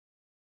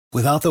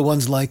Without the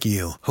ones like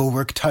you, who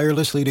work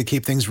tirelessly to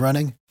keep things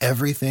running,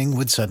 everything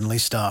would suddenly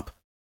stop.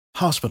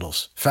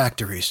 Hospitals,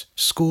 factories,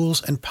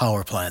 schools, and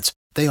power plants,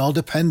 they all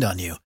depend on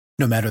you.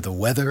 No matter the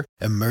weather,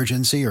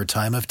 emergency, or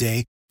time of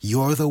day,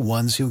 you're the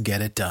ones who get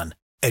it done.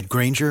 At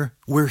Grainger,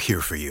 we're here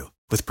for you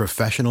with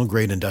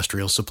professional-grade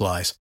industrial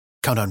supplies.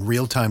 Count on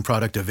real-time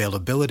product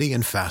availability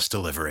and fast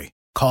delivery.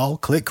 Call,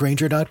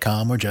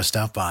 clickgrainger.com, or just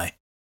stop by.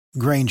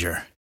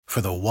 Grainger, for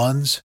the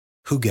ones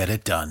who get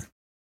it done.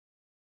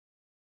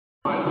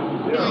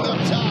 Going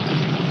up top.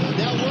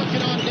 Now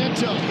working on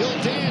Neto.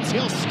 He'll dance,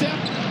 he'll step,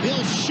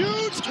 he'll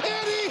shoot,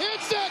 and he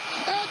hits it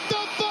at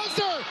the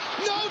buzzer.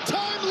 No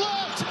time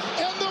left,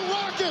 and the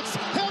Rockets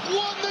have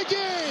won the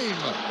game.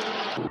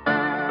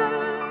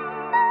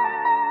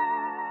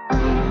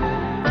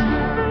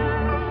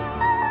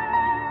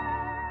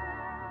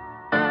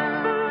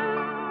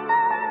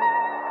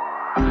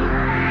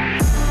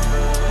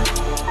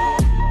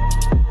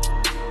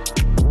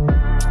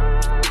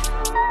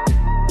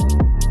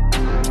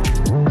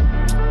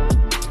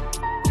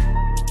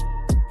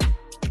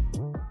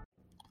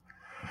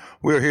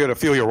 We're here to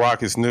Feel Your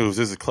Rockets News.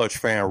 This is Clutch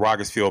Fan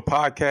Rockets Field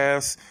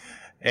Podcast.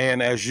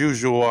 And as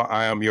usual,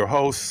 I am your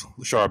host,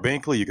 Lachard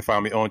Binkley. You can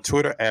find me on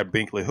Twitter at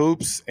Binkley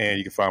Hoops, and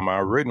you can find my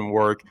written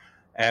work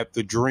at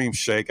The Dream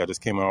Shake. I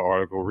just came out with an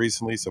article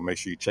recently, so make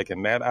sure you're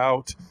checking that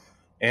out.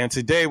 And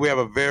today we have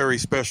a very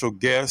special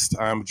guest.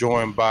 I'm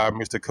joined by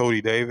Mr.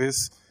 Coty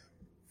Davis.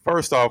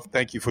 First off,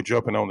 thank you for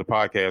jumping on the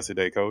podcast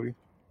today, Coty.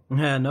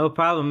 Yeah, no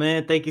problem,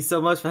 man. Thank you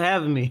so much for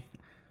having me.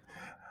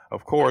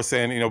 Of course,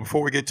 and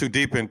before we get too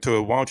deep into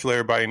it, why don't you let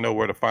everybody know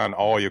where to find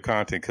all your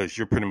content, because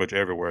you're pretty much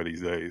everywhere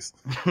these days.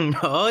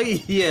 Oh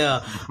yeah,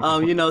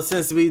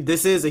 since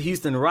this is a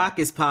Houston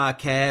Rockets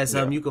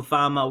podcast, you can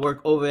find my work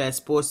over at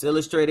Sports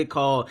Illustrated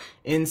called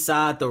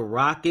Inside the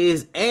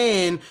Rockets,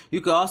 and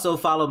you can also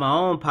follow my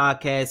own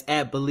podcast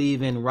at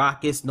Believe in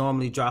Rockets.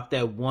 Normally drop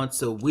that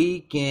once a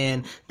week,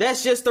 and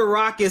that's just the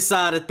Rockets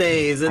side of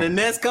things. And the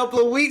next couple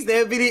of weeks,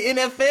 there'll be the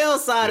NFL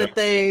side of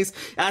things.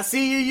 I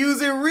see you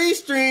using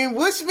Restream,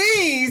 which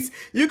means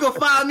you can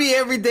find me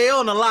every day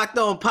on the Locked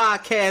On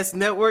Podcast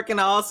Network, and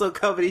I also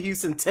cover the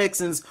Houston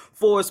Texans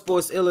for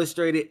Sports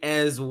Illustrated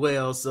as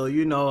well. So,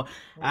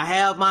 I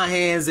have my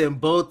hands in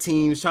both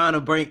teams trying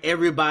to bring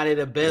everybody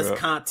the best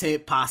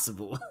content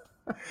possible.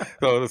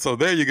 So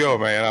there you go,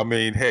 man. I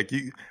mean, heck,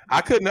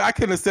 I couldn't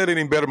have said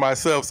anything better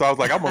myself. So I was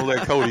like, I'm gonna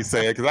let Coty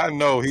say it, because I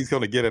know he's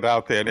gonna get it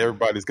out there and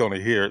everybody's gonna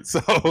hear it.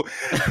 So,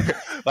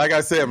 like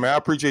I said, man, I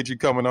appreciate you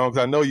coming on,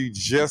 because I know you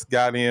just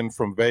got in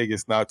from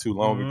Vegas not too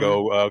long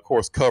ago. Of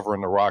course,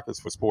 covering the Rockets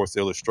for Sports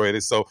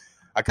Illustrated. So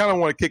I kind of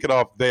want to kick it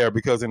off there,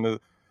 because in the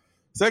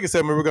second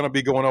segment, we're going to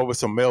be going over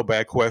some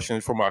mailbag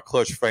questions from our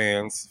Clutch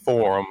Fans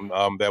forum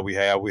that we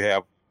have. We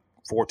have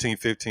 14,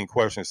 15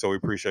 questions, so we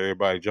appreciate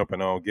everybody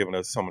jumping on, giving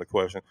us some of the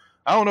questions.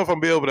 I don't know if I'm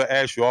going to be able to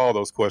ask you all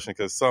those questions,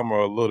 because some are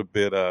a little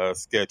bit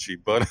sketchy,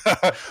 but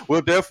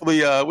we'll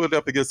definitely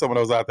get some of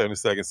those out there in the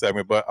second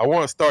segment. But I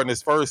want to start in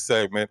this first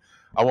segment.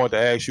 I want to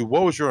ask you,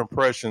 what was your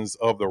impressions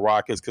of the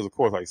Rockets? Because, of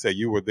course, like I said,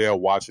 you were there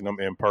watching them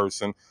in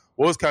person.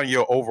 What was kind of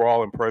your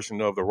overall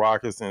impression of the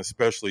Rockets, and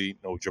especially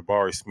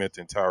Jabari Smith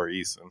and Tari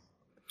Eason?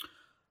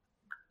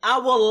 I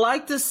would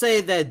like to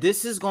say that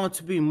this is going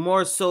to be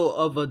more so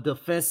of a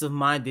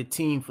defensive-minded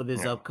team for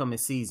this upcoming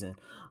season.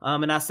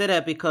 And I say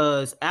that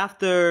because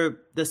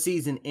after the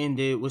season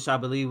ended, which I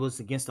believe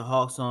was against the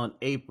Hawks on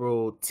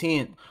April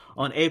 10th,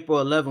 on April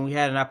 11th, we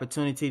had an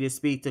opportunity to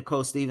speak to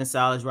Coach Stephen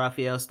Silas,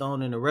 Raphael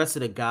Stone, and the rest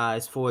of the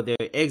guys for their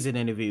exit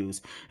interviews.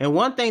 And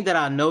one thing that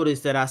I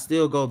noticed that I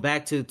still go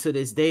back to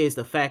this day is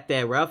the fact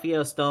that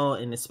Raphael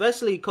Stone and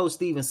especially Coach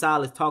Stephen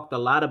Silas talked a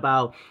lot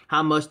about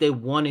how much they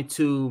wanted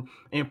to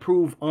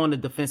improve on the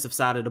defensive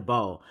side of the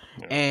ball.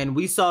 Yeah. And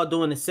we saw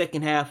during the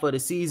second half of the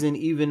season,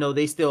 even though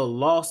they still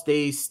lost,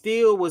 they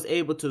still was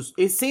able to,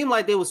 it seemed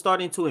like they were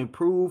starting to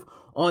improve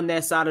on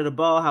that side of the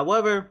ball.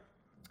 However,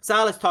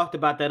 Silas talked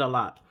about that a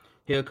lot.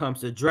 Here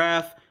comes the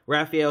draft.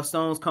 Raphael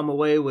Stone's come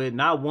away with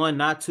not one,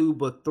 not two,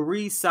 but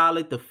three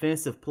solid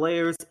defensive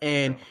players.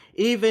 And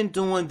even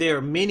during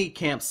their mini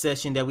camp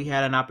session that we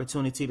had an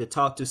opportunity to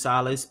talk to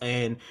Silas,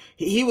 and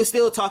he was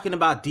still talking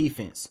about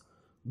defense.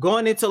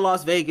 Going into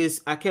Las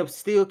Vegas, I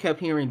still kept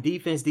hearing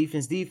defense.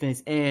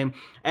 And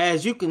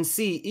as you can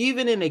see,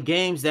 even in the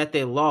games that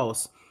they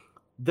lost,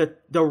 the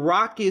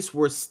Rockets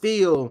were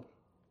still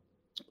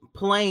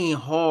playing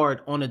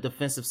hard on the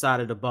defensive side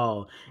of the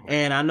ball.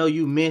 And I know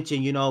you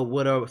mentioned,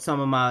 what are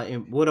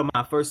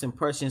my first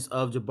impressions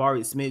of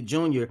Jabari Smith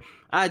Jr.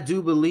 I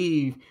do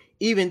believe,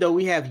 even though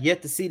we have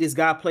yet to see this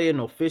guy play an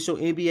official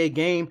NBA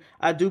game,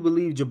 I do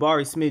believe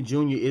Jabari Smith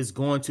Jr. is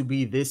going to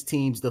be this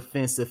team's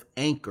defensive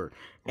anchor.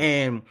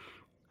 And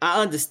I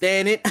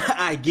understand it.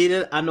 I get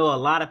it. I know a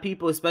lot of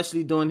people,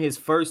 especially during his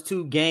first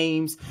 2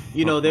 games,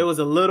 there was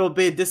a little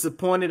bit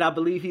disappointed. I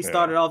believe he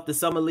started off the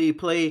summer league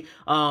play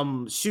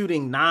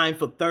shooting 9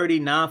 for 30,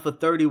 9 for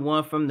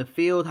 31 from the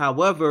field.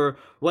 However,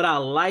 what I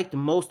liked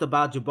most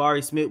about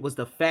Jabari Smith was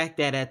the fact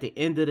that at the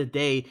end of the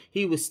day,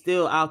 he was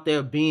still out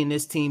there being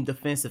this team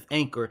defensive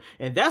anchor.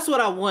 And that's what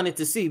I wanted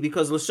to see,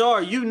 because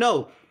Lachard,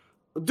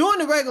 during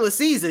the regular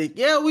season,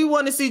 we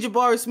want to see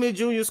Jabari Smith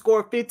Jr.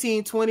 score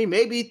 15, 20,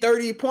 maybe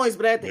 30 points.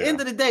 But at the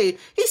end of the day,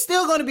 he's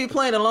still going to be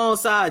playing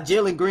alongside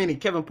Jalen Green and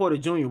Kevin Porter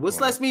Jr.,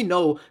 which lets me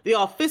know the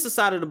offensive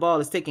side of the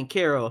ball is taken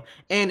care of.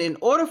 And in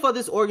order for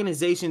this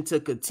organization to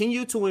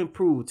continue to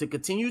improve, to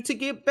continue to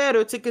get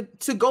better,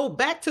 to go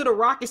back to the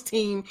Rockets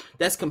team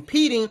that's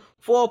competing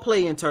for a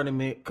play-in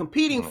tournament,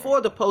 competing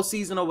for the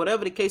postseason or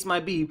whatever the case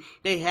might be,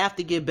 they have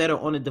to get better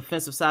on the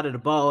defensive side of the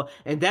ball.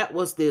 And that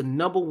was the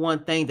number one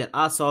thing that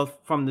I saw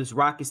from this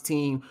Rockets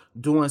team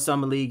during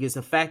Summer League, is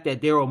the fact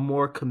that they are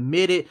more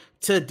committed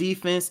to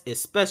defense,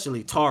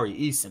 especially Tari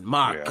Eason.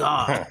 My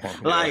God.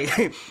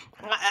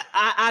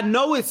 I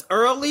know it's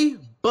early,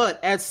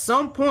 but at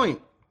some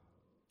point,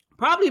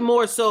 probably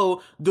more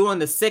so during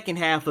the second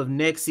half of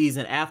next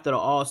season after the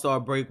All-Star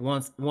break,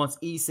 once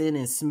Eason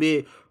and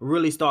Smith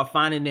really start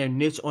finding their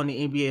niche on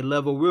the NBA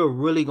level, we're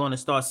really going to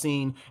start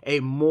seeing a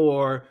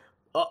more,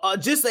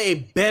 just a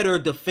better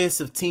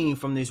defensive team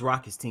from this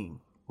Rockets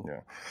team.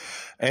 Yeah.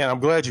 And I'm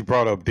glad you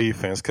brought up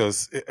defense,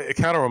 because it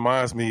kind of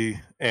reminds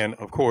me, and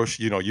of course,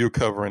 you're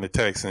covering the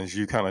Texans,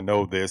 you kind of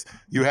know this.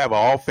 You have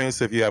an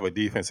offensive, you have a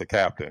defensive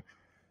captain.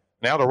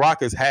 Now the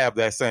Rockets have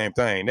that same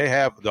thing. They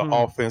have the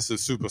offensive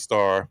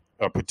superstar,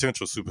 a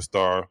potential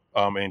superstar,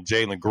 in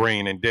Jalen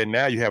Green. And then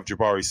now you have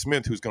Jabari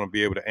Smith, who's going to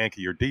be able to anchor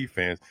your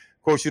defense.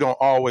 Of course, you don't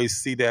always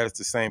see that as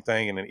the same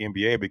thing in the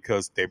NBA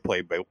because they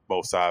play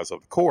both sides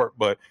of the court.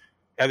 But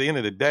at the end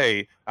of the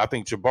day, I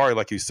think Jabari,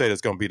 like you said,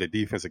 is going to be the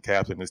defensive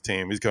captain of this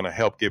team. He's going to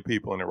help get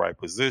people in the right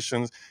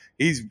positions.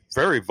 He's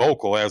very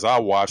vocal, as I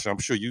watched. I'm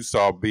sure you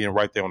saw being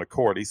right there on the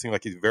court. He seemed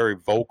like he's very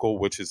vocal,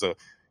 which is a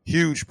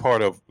huge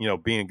part of,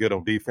 being good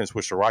on defense,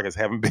 which the Rockets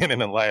haven't been in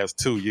the last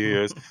 2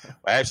 years.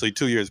 Actually,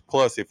 2 years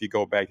plus if you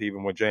go back to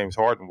even when James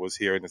Harden was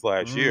here in his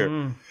last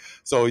year.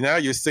 So now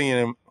you're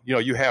seeing,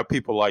 you have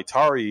people like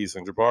Tari Eason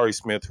and Jabari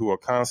Smith who are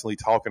constantly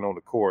talking on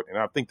the court. And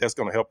I think that's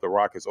going to help the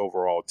Rockets'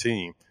 overall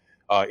team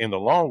in the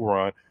long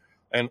run.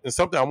 And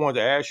something I wanted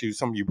to ask you,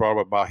 something you brought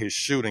up about his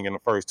shooting in the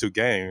first 2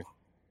 games.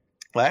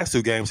 Last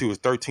 2 games, he was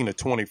 13 to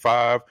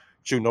 25.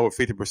 Shooting over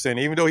 50%,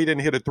 even though he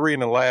didn't hit a 3 in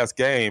the last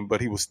game,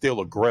 but he was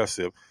still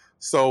aggressive.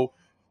 So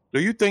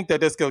do you think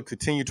that that's going to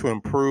continue to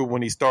improve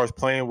when he starts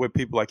playing with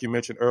people like you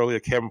mentioned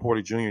earlier, Kevin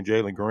Porter Jr. and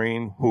Jalen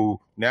Green,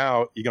 who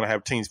now you're going to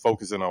have teams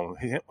focusing on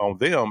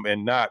them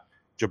and not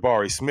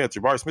Jabari Smith?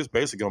 Jabari Smith's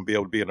basically going to be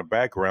able to be in the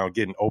background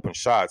getting open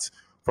shots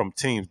from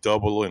teams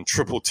double and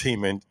triple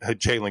teaming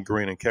Jalen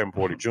Green and Kevin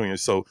Porter Jr.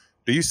 So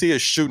do you see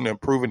his shooting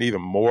improving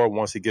even more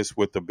once he gets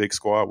with the big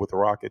squad with the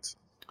Rockets?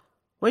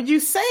 When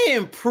you say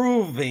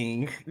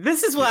improving,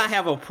 this is where I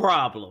have a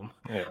problem.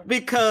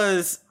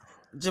 Because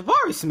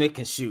Jabari Smith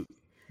can shoot.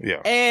 Yeah.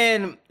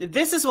 And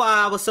this is why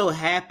I was so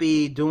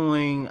happy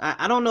doing,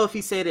 I don't know if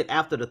he said it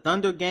after the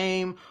Thunder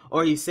game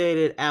or he said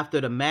it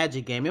after the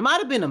Magic game. It might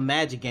have been a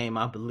Magic game,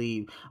 I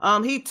believe.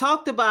 He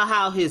talked about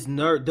how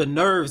the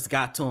nerves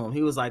got to him.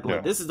 He was like,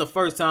 look, this is the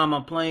first time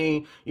I'm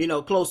playing,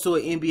 close to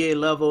an NBA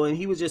level. And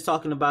he was just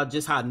talking about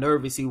just how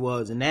nervous he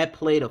was. And that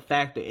played a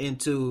factor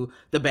into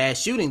the bad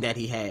shooting that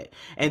he had.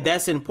 And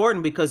that's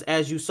important because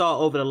as you saw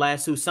over the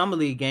last 2 Summer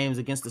League games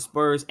against the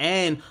Spurs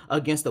and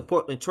against the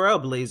Portland Trail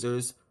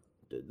Blazers,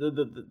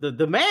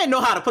 the man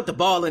know how to put the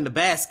ball in the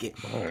basket.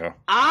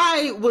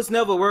 I was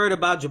never worried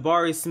about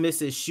Jabari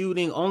Smith's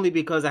shooting only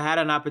because I had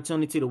an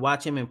opportunity to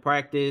watch him in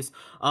practice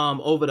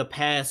over the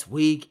past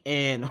week.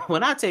 And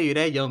when I tell you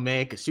that young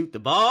man could shoot the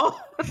ball,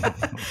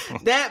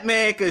 that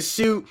man could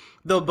shoot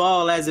the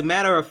ball. As a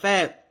matter of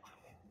fact,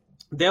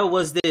 there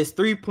was this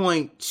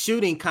 3-point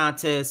shooting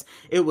contest.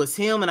 It was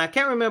him, and I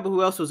can't remember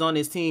who else was on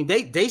his team.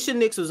 Daisha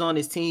Nix was on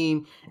his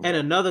team, and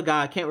another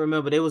guy I can't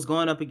remember. They was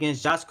going up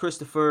against Josh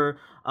Christopher.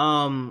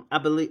 I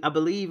believe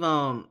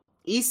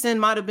Eason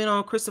might have been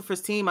on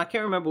Christopher's team. I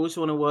can't remember which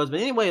one it was,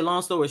 but anyway,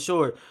 long story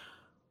short,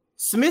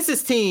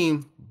 Smith's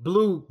team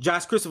blew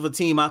Josh Christopher's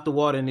team out the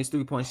water in his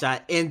 3-point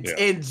shot, and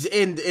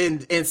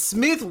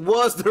Smith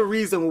was the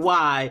reason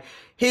why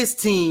his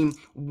team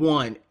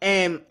won.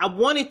 And I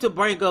wanted to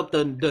bring up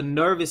the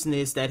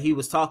nervousness that he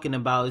was talking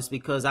about is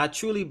because I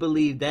truly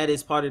believe that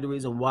is part of the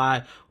reason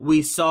why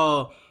we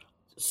saw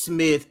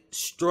Smith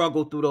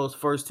struggle through those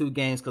first 2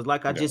 games. Because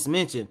like I just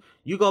mentioned,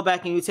 you go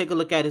back and you take a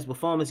look at his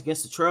performance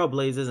against the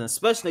Trailblazers and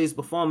especially his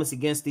performance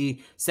against the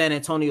San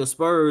Antonio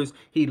Spurs.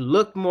 He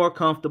looked more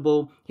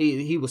comfortable.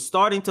 He was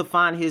starting to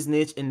find his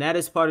niche, and that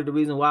is part of the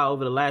reason why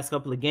over the last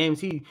couple of games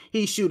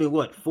he's shooting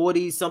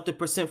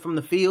 40-something% from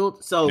the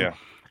field. So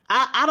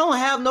I don't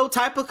have no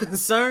type of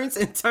concerns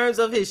in terms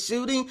of his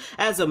shooting.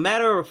 As a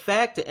matter of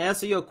fact, to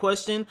answer your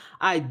question,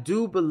 I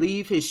do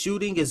believe his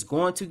shooting is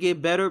going to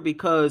get better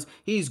because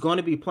he's going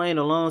to be playing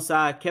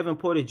alongside Kevin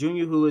Porter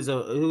Jr., who is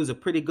a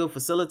pretty good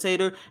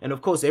facilitator, and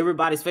of course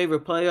everybody's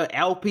favorite player,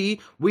 LP.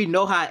 We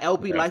know how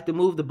LP like to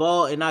move the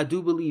ball, and I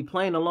do believe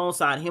playing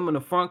alongside him in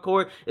the front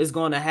court is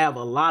going to have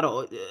a lot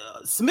of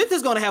Smith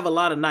is going to have a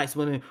lot of nights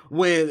when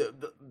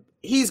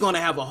he's going to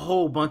have a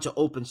whole bunch of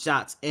open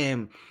shots,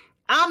 and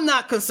I'm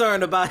not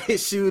concerned about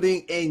his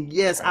shooting, and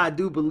yes, I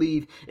do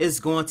believe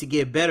it's going to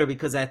get better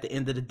because at the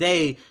end of the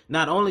day,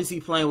 not only is he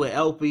playing with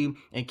LP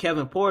and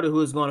Kevin Porter, who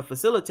is going to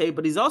facilitate,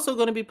 but he's also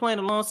going to be playing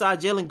alongside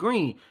Jalen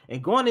Green.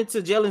 And going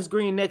into Jalen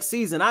Green next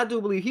season, I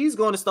do believe he's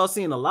going to start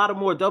seeing a lot of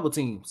more double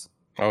teams.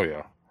 Oh,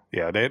 yeah.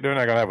 Yeah, they're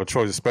not going to have a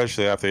choice,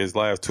 especially after his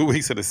last 2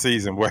 weeks of the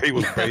season where he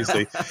was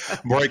basically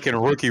breaking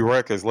rookie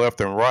records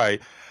left and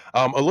right.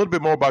 A little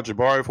bit more about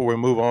Jabari before we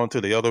move on to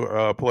the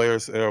other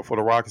players for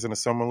the Rockets in the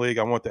Summer League.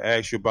 I want to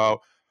ask you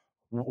about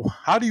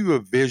how do you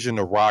envision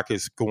the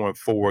Rockets going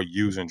forward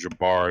using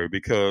Jabari?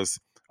 Because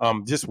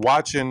just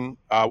watching,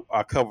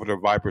 I covered the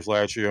Vipers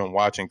last year and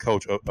watching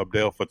Coach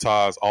Abdel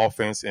Fattah's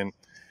offense, and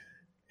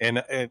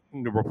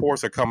the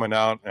reports are coming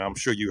out, and I'm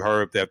sure you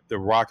heard that the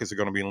Rockets are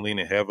going to be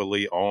leaning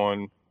heavily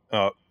on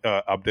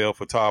Abdel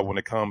Fattah when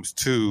it comes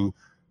to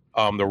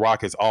the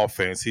Rockets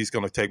offense. He's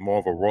going to take more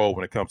of a role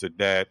when it comes to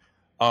that.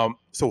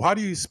 So how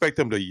do you expect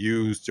them to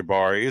use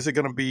Jabari? Is it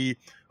going to be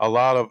a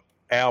lot of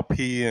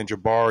LP and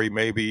Jabari,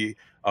 maybe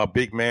a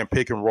big man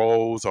pick and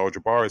rolls, or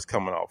Jabari's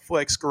coming off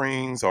flex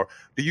screens, or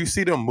do you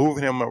see them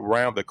moving him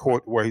around the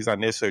court where he's not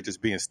necessarily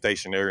just being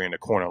stationary in the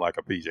corner like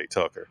a PJ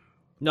Tucker?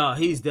 No,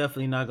 he's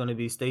definitely not going to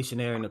be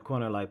stationary in the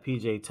corner like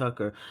PJ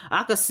Tucker.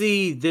 I could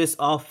see this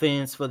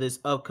offense for this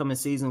upcoming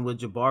season with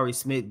Jabari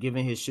Smith,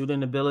 given his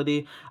shooting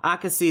ability. I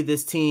could see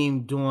this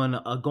team doing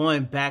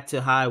going back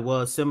to how it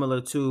was,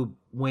 similar to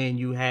when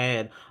you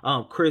had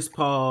Chris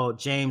Paul,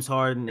 James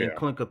Harden, and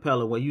Clint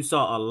Capella, where you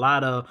saw a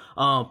lot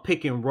of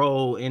pick and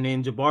roll. And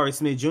in Jabari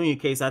Smith Jr.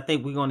 case, I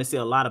think we're going to see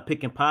a lot of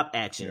pick and pop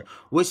action,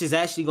 which is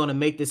actually going to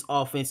make this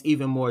offense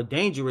even more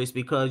dangerous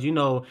because, you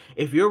know,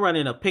 if you're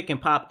running a pick and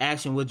pop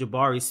action with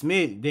Jabari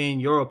Smith, then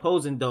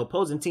the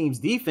opposing team's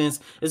defense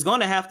is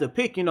going to have to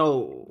pick, you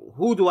know,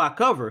 who do I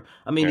cover?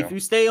 I mean, if you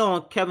stay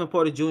on Kevin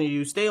Porter Jr.,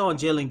 you stay on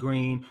Jalen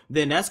Green,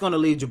 then that's going to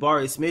leave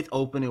Jabari Smith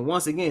open. And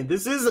once again,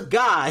 this is a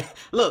guy,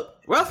 look,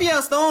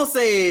 Raphael Stone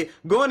said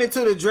going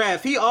into the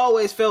draft, he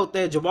always felt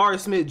that Jabari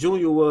Smith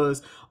Jr.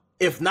 was,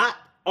 if not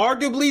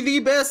arguably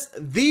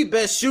the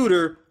best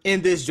shooter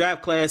in this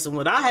draft class. And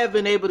what I have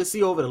been able to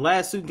see over the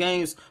last 2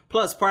 games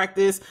plus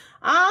practice,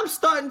 I'm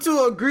starting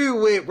to agree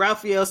with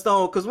Raphael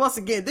Stone because once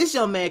again, this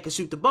young man can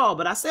shoot the ball.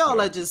 But I say all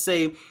that just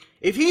say,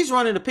 if he's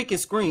running a pick and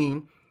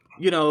screen,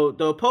 you know,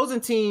 the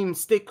opposing team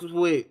sticks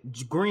with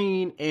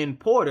Green and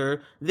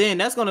Porter, then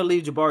that's going to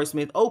leave Jabari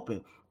Smith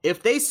open.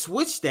 If they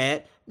switch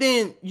that,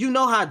 then you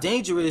know how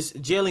dangerous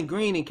Jalen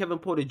Green and Kevin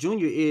Porter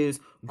Jr. is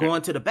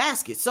going to the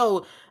basket.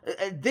 So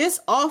this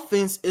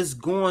offense is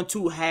going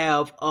to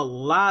have a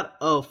lot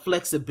of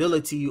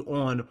flexibility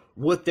on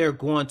what they're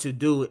going to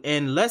do.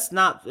 And let's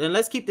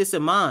keep this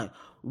in mind.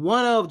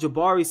 One of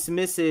Jabari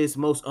Smith's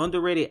most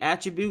underrated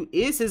attribute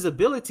is his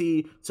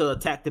ability to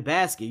attack the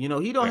basket. You know,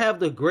 he don't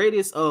have the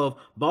greatest of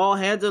ball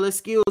handling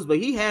skills, but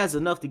he has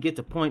enough to get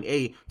to point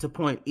A to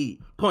point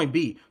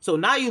B. So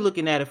now you're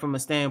looking at it from a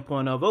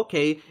standpoint of,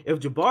 okay, if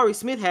Jabari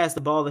Smith has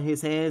the ball in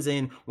his hands,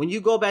 and when you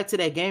go back to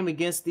that game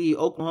against the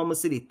Oklahoma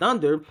City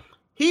Thunder,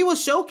 he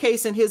was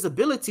showcasing his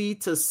ability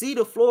to see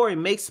the floor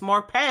and make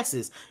smart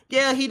passes.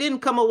 Yeah, he didn't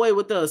come away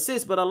with the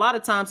assist, but a lot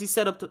of times he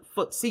set up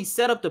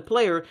the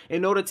player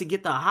in order to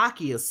get the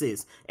hockey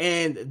assist.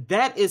 And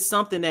that is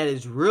something that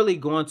is really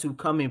going to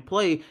come in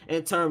play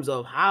in terms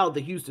of how the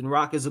Houston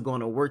Rockets are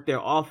going to work their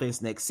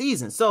offense next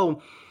season.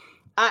 So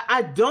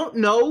I don't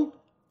know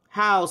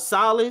how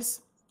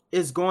Silas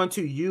is going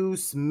to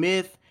use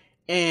Smith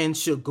and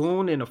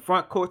Şengün in the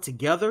front court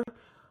together.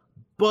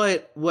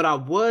 But what I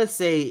would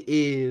say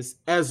is,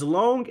 as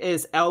long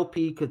as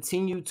LP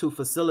continue to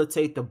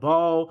facilitate the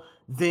ball,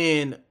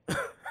 then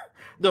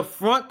the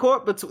front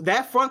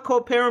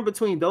court pairing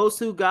between those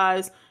two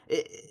guys,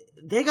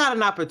 they got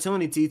an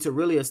opportunity to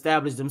really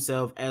establish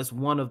themselves as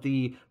one of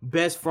the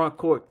best front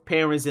court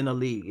pairings in the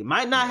league. It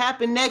might not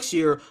happen next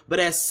year, but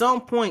at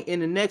some point in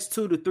the next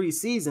 2 to 3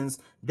 seasons,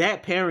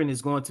 that pairing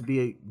is going to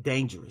be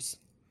dangerous.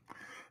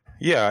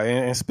 Yeah,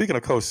 and speaking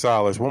of Coach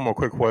Silas, one more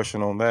quick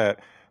question on that.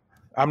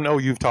 I know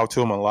you've talked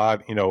to him a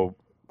lot, you know,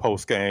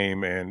 post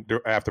game and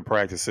after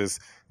practices.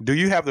 Do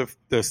you have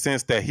the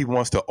sense that he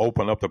wants to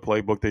open up the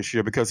playbook this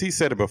year? Because he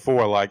said it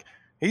before, like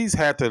he's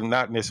had to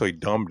not necessarily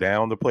dumb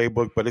down the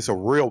playbook, but it's a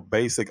real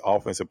basic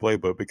offensive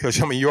playbook.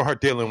 Because I mean, you are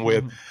dealing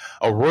with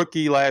a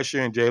rookie last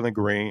year in Jalen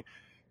Green,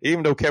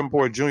 even though Kevin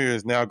Porter Jr.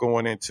 is now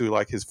going into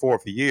like his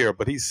 4th year,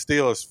 but he's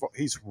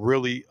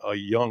really a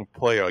young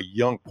player, a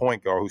young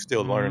point guard who's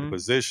still learning the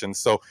position.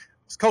 So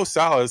Coach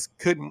Silas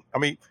couldn't. I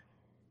mean,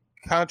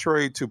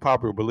 contrary to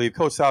popular belief,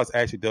 Coach Silas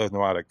actually does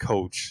know how to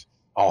coach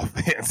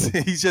offense.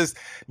 He just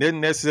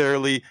didn't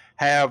necessarily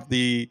have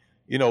the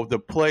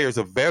players,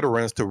 the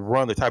veterans, to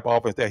run the type of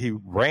offense that he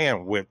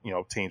ran with,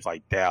 teams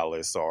like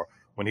Dallas, or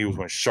when he was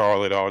with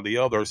Charlotte, or the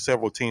other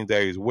several teams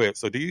that he's with.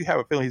 So do you have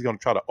a feeling he's going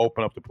to try to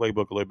open up the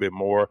playbook a little bit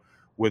more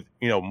with,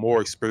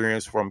 more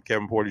experience from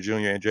Kevin Porter Jr.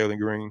 and Jalen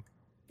Green?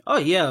 Oh,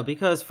 yeah,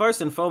 because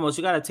first and foremost,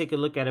 you got to take a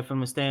look at it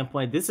from the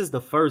standpoint, this is the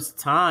first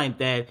time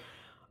that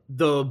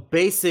the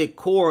basic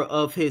core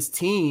of his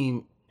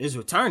team is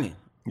returning.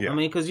 Yeah. I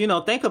mean, because,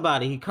 think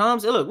about it. He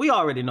comes, look, we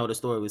already know the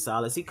story with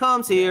Silas. He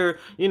comes here,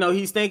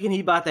 he's thinking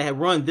he about to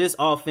run this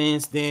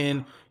offense,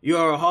 then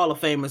your Hall of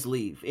Famers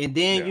leave. And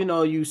then,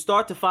 you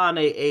start to find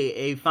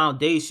a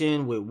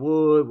foundation with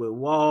Wood, with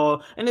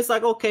Wall. And it's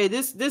like, okay,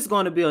 this is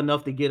going to be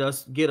enough to get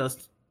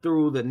us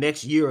through the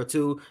next year or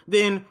two.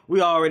 Then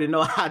we already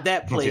know how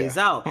that plays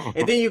out.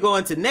 And then you go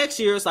into next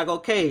year, it's like,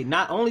 okay,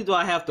 not only do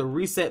I have to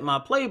reset my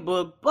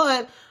playbook,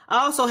 but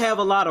I also have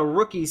a lot of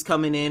rookies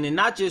coming in, and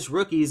not just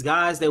rookies,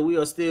 guys that we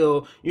are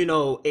still,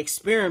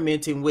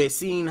 experimenting with,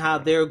 seeing how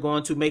they're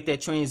going to make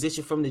that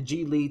transition from the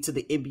G League to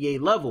the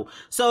NBA level.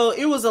 So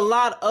it was a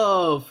lot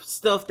of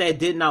stuff that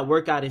did not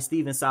work out in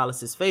Stephen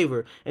Silas's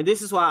favor. And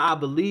this is why I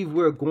believe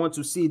we're going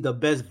to see the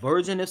best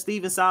version of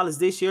Stephen Silas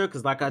this year,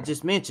 because like I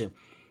just mentioned,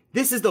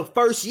 this is the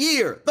first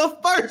year. The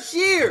first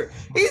year.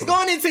 He's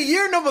going into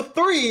year number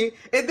 3,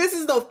 and this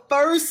is the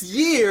first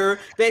year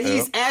that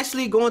he's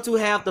actually going to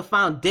have the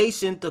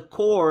foundation, the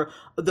core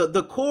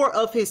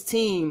of his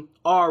team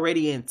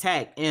already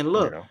intact. And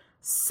look,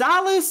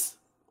 Silas,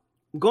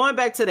 going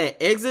back to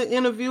that exit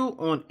interview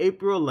on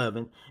April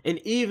 11th, and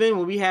even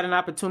when we had an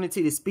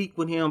opportunity to speak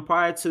with him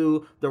prior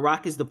to the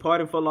Rockets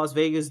departing for Las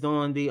Vegas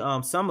during the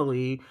Summer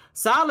League,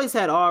 Silas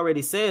had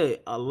already said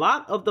a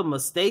lot of the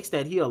mistakes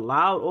that he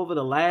allowed over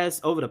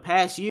the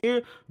past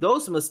year,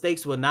 those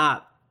mistakes will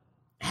not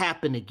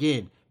happen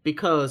again,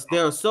 because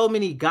there are so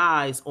many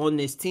guys on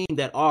this team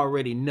that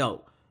already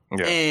know.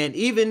 Yeah. And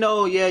even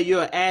though,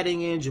 you're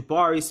adding in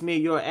Jabari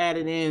Smith, you're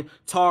adding in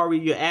Tari,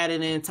 you're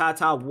adding in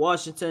Ty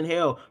Washington,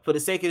 hell, for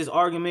the sake of this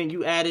argument,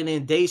 you added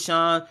in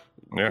Deshaun,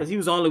 because he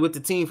was only with the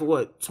team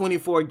for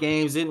 24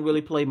 games, didn't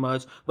really play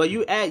much. But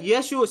you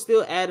were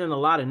still adding a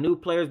lot of new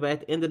players, but at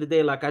the end of the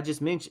day, like I just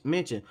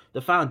mentioned,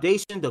 the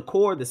foundation, the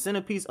core, the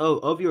centerpiece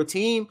of your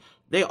team,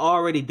 they're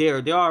already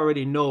there. They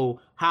already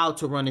know how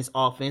to run this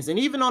offense, and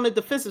even on the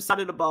defensive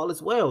side of the ball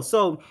as well.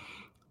 So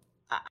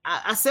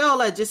I say all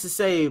that just to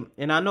say,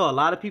 and I know a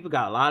lot of people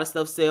got a lot of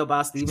stuff to say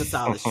about Stephen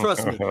Silas.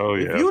 Trust me,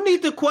 if you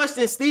need to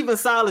question Stephen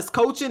Silas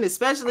coaching,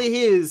 especially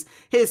his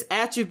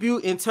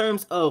attribute in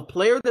terms of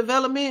player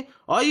development,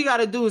 all you got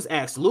to do is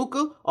ask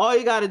Luka. All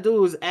you got to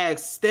do is ask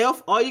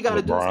Steph. All you got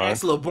to do is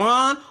ask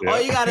LeBron. All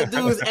you got to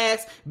do is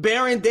ask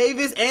Baron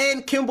Davis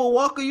and Kemba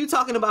Walker. You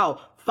talking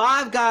about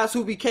 5 guys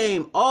who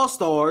became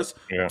all-stars.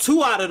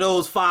 2 out of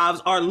those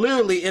 5s are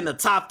literally in the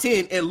top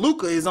 10, and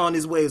Luka is on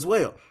his way as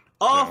well.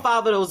 All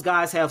 5 of those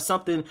guys have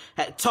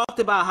talked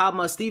about how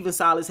much Stephen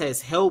Silas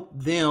has helped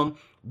them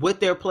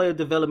with their player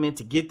development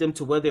to get them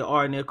to where they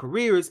are in their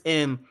careers.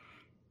 And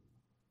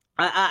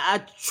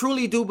I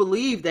truly do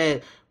believe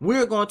that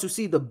we're going to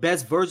see the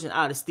best version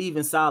out of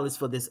Stephen Silas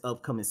for this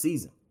upcoming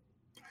season.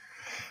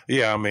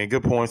 Yeah, I mean,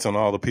 good points on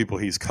all the people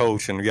he's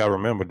coached. And you got to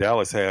remember,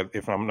 Dallas had,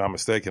 if I'm not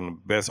mistaken, the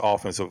best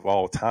offense of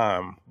all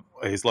time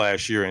his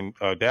last year in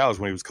Dallas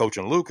when he was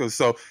coaching Luka.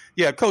 So,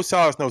 yeah, Coach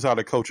Silas knows how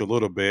to coach a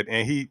little bit.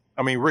 And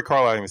Rick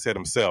Carlisle even said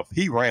himself,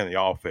 he ran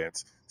the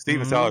offense.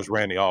 Stephen Silas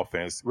ran the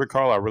offense. Rick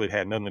Carlisle really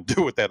had nothing to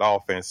do with that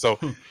offense. So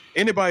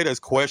anybody that's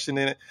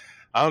questioning it,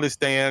 I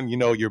understand,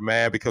 you're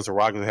mad because the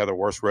Rockets had the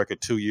worst record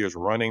 2 years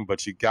running,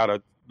 but you got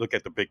to look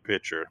at the big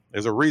picture.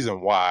 There's a reason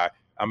why.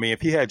 I mean,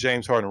 if he had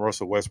James Harden and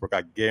Russell Westbrook,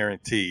 I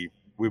guarantee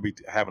we'll be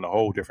having a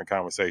whole different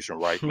conversation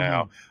right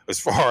now as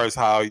far as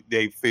how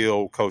they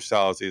feel Coach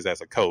Silas is as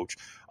a coach.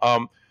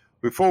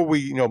 Before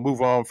we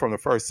move on from the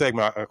first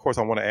segment, of course,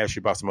 I want to ask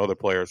you about some other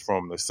players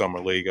from the Summer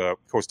League. Of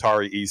course,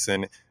 Tari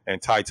Eason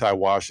and Ty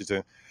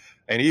Washington,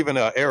 and even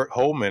Eric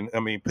Holman.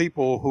 I mean,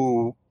 people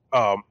who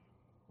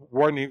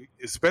weren't,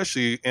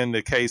 especially in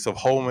the case of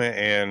Holman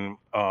and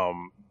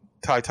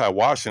Ty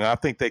Washington, I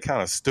think they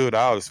kind of stood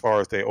out as far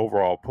as their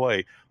overall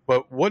play.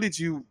 But what did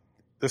you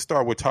 – let's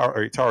start with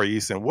Tari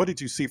Eason. What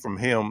did you see from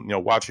him,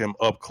 watching him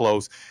up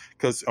close?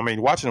 Because, I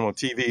mean, watching him on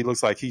TV, it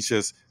looks like he's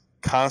just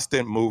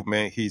constant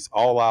movement. He's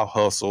all-out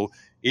hustle.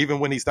 Even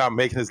when he's not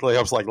making his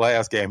layups like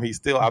last game, he's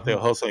still out there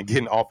hustling and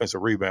getting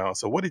offensive rebounds.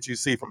 So what did you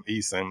see from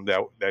Eason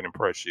that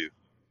impressed you?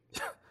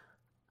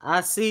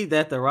 I see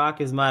that the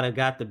Rockets might have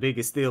got the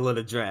biggest steal of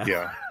the draft.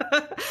 Yeah.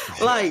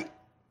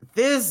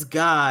 This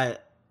guy,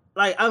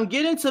 I'm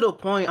getting to the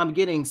point, I'm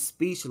getting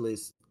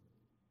speechless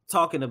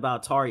talking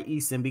about Tari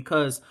Eason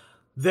because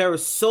there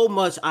is so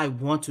much I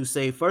want to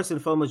say. First and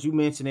foremost, you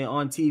mentioned it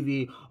on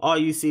TV. All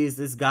you see is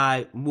this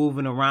guy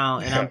moving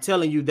around. And I'm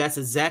telling you, that's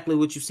exactly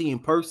what you see in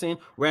person,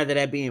 whether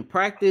that be in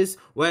practice,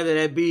 whether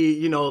that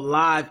be,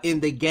 live in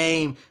the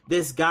game.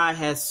 This guy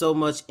has so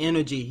much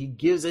energy. He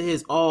gives it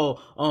his all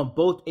on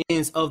both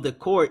ends of the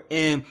court.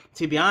 And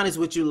to be honest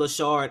with you,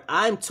 Lachard,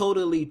 I'm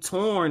totally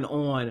torn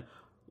on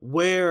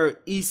where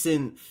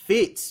Eason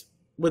fits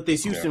with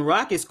this Houston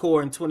Rockets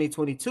core in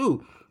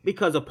 2022.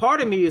 Because a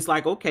part of me is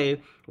like,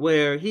 okay,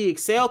 where he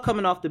excelled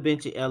coming off the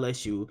bench at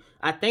LSU.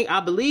 I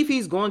believe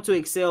he's going to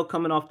excel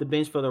coming off the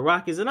bench for the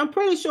Rockets. And I'm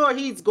pretty sure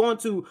he's going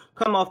to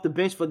come off the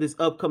bench for this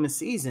upcoming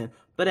season.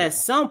 But at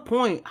some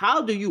point,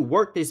 how do you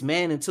work this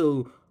man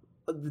into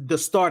the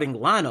starting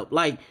lineup?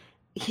 Like,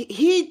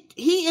 he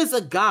is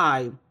a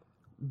guy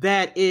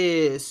that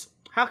is,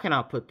 how can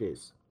I put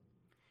this?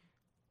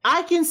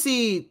 I can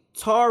see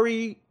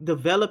Tari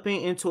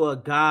developing into a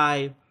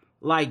guy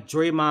like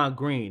Draymond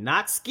Green,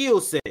 not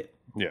skill set,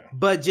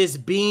 but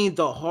just being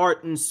the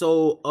heart and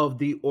soul of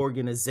the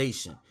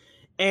organization.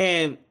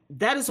 And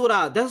that is what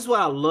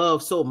I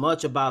love so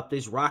much about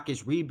this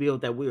Rockets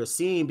rebuild that we are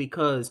seeing,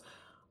 because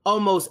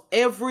almost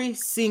every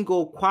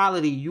single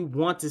quality you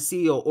want to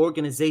see an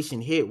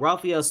organization hit,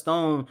 Raphael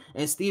Stone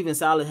and Steven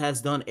Silas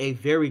has done a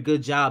very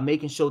good job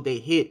making sure they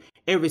hit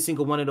every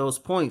single one of those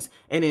points.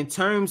 And in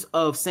terms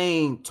of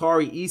saying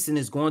Tari Eason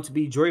is going to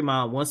be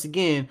Draymond, once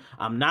again,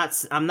 I'm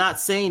not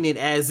saying it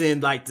as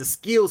in like the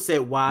skill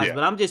set wise,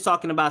 but I'm just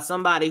talking about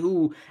somebody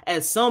who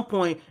at some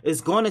point is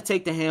going to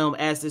take the helm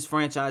as this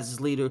franchise's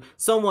leader,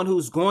 someone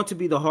who's going to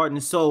be the heart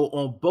and soul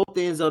on both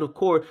ends of the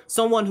court,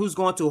 someone who's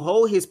going to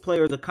hold his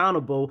players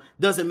accountable.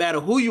 Doesn't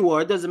matter who you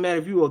are, it doesn't matter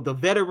if you are the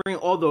veteran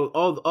or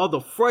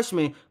the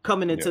freshman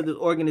coming into the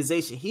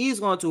organization. He's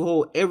going to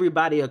hold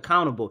everybody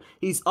accountable.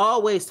 He's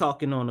always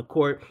talking on the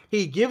court.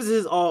 He gives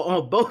his all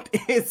on both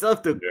ends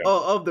of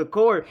the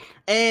court.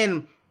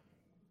 And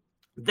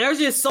there's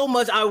just so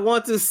much I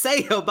want to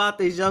say about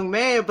this young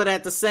man, but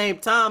at the same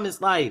time, it's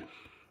like,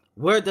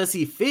 where does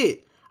he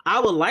fit?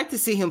 I would like to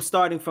see him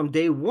starting from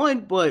day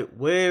one, but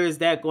where is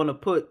that going to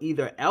put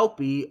either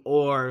Alpy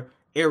or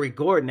Eric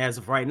Gordon as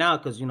of right now?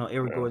 Because,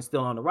 Eric Gordon's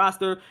still on the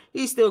roster.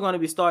 He's still going to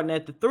be starting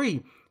at the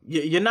 3.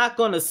 You're not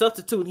going to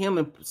substitute him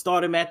and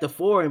start him at the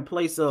 4 in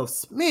place of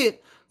Smith.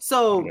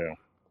 So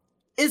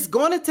it's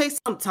going to take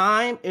some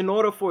time in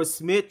order for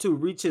Smith to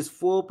reach his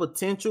full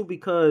potential,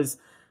 because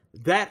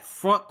that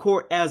front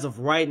court as of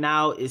right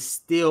now is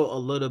still a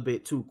little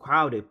bit too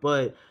crowded.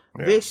 But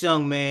this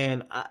young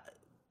man,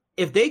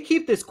 if they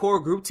keep this core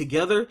group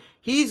together,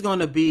 he's going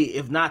to be,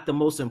 if not the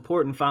most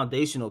important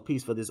foundational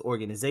piece for this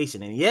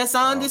organization. And yes,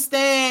 I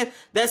understand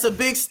that's a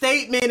big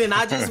statement, and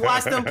I just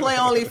watched them play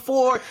only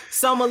 4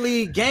 Summer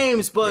League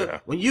games.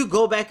 But when you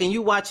go back and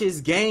you watch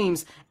his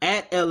games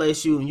at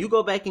LSU, and you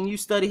go back and you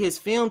study his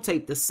film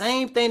tape, the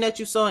same thing that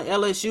you saw in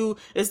LSU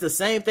is the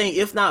same thing,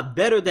 if not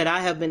better, that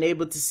I have been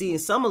able to see in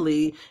Summer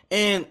League.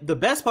 And the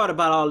best part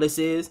about all this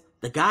is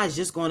the guy's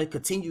just going to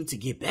continue to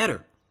get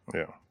better.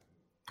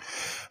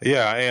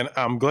 Yeah, and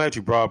I'm glad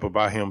you brought up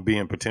about him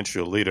being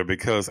potential leader,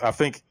 because I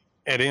think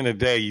at the end of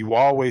the day,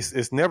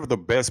 it's never the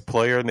best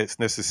player that's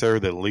necessarily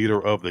the leader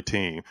of the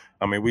team.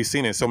 I mean, we've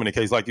seen it in so many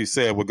cases, like you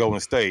said, with Golden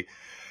State.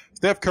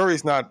 Steph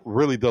Curry's not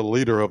really the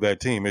leader of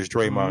that team. It's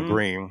Draymond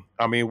Green.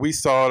 I mean, we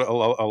saw it a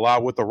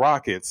lot with the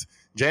Rockets.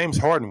 James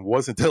Harden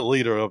wasn't the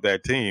leader of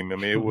that team. I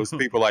mean, it was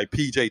people like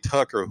P.J.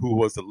 Tucker who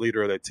was the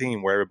leader of that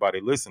team where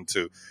everybody listened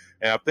to.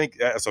 And I think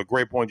that's a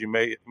great point you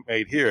made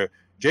here.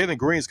 Jalen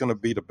Green's going to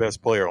be the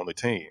best player on the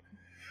team,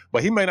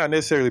 but he may not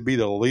necessarily be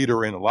the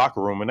leader in the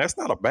locker room. And that's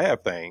not a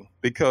bad thing,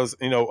 because,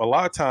 a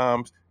lot of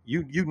times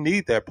you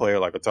need that player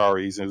like a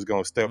Tari Eason who's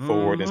going to step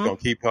forward and is going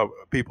to keep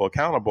people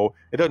accountable.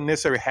 It doesn't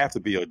necessarily have to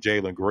be a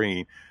Jalen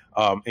Green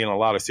in a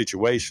lot of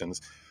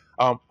situations.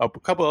 A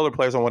couple other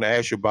players I want to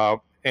ask you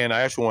about, and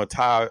I actually want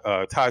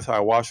to tie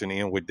Washington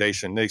in with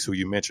Daishen Nix, who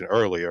you mentioned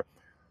earlier.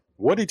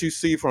 What did you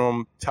see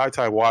from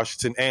Ty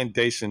Washington and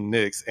Daishen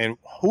Nix, and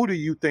who do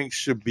you think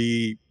should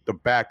be the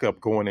backup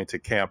going into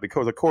camp?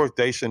 Because, of course,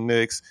 Daishen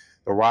Nix,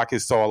 the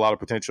Rockets saw a lot of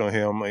potential in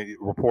him.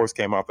 Reports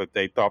came out that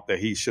they thought that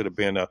he should have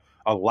been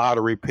a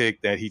lottery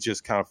pick, that he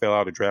just kind of fell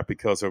out of the draft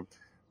because of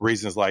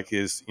reasons like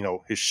his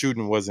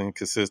shooting wasn't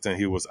consistent.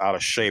 He was out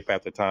of shape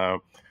at the time.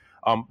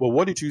 But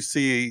what did you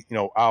see,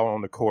 out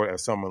on the court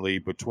at Summer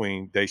League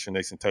between Daishen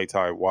Nix and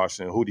Ty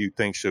Washington? Who do you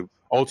think should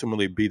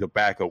ultimately be the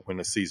backup when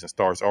the season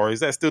starts? Or is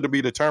that still to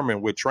be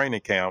determined with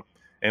training camp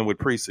and with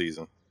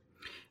preseason?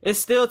 It's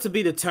still to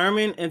be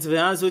determined. And to be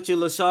honest with you,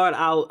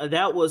 Lachard,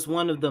 that was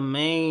one of the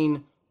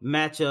main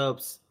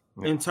matchups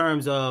in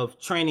terms of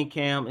training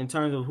camp, in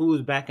terms of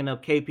who's backing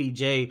up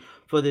KPJ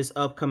for this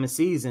upcoming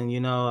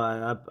season.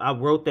 I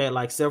wrote that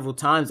like several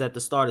times at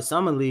the start of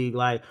Summer League.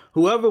 Like,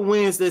 whoever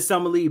wins this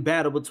Summer League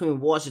battle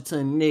between Washington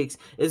and Knicks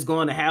is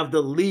going to have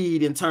the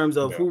lead in terms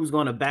of who's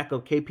going to back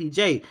up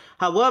KPJ.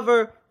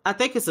 However, I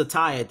think it's a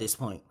tie at this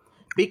point,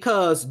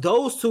 because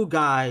those two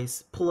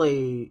guys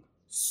play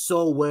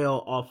so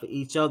well off of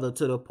each other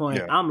to the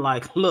point I'm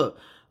like, look,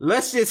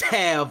 let's just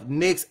have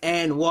Knicks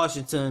and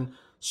Washington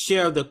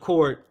share the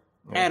court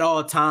at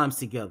all times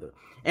together.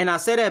 And I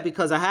say that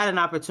because I had an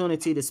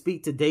opportunity to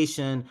speak to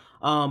Daishen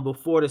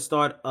before the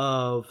start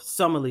of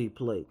Summer League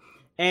play.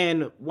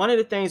 And one of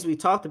the things we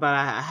talked about,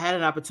 I had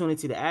an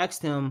opportunity to ask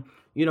him,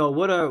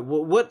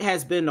 what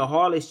has been the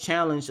hardest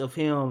challenge of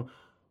him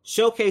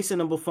showcasing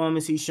the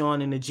performance he's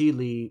showing in the G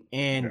League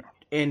and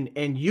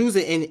and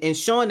using and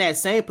showing that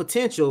same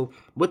potential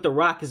with the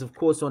Rockets, of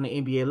course, on the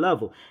NBA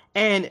level.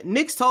 And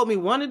Nick's told me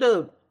one of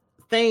the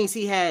things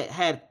he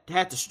had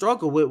to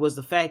struggle with was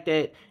the fact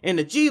that in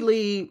the G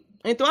League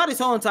and throughout his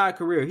whole entire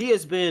career, he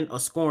has been a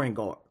scoring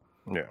guard.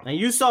 Yeah. And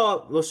you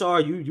saw,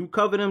 Lachard, you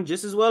covered him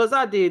just as well as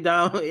I did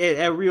down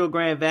at Rio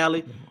Grande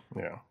Valley.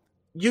 Yeah.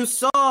 You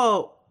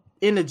saw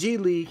in the G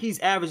League, he's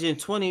averaging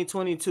 20,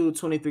 22,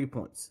 23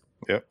 points.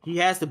 Yep. He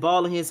has the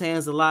ball in his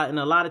hands a lot, and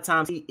a lot of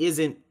times he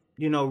isn't,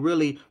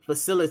 really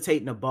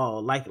facilitating the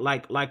ball like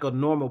a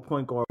normal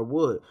point guard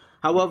would.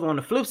 However, on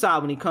the flip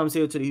side, when he comes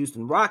here to the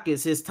Houston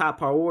Rockets, his top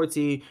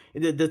priority,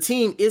 the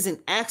team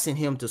isn't asking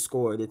him to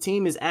score. The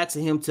team is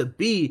asking him to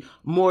be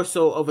more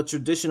so of a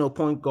traditional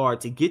point guard,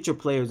 to get your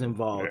players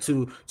involved,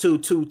 to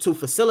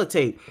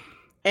facilitate.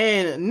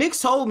 And Nick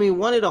told me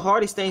one of the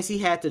hardest things he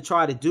had to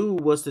try to do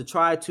was to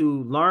try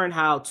to learn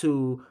how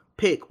to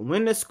pick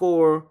when to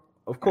score,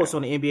 of course,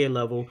 on the NBA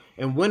level,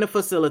 and when to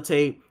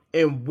facilitate,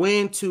 and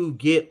when to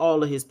get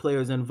all of his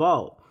players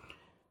involved.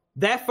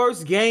 That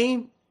first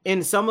game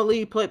in Summer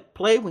League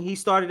play when he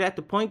started at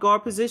the point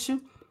guard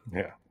position,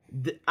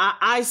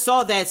 I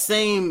saw that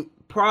same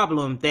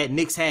problem that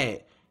Knicks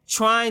had,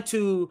 trying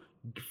to,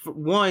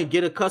 one,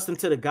 get accustomed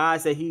to the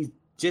guys that he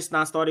just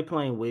not started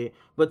playing with,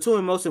 but two,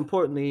 and most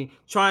importantly,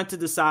 trying to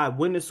decide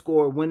when to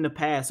score, when to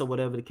pass, or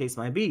whatever the case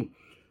might be.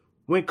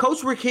 When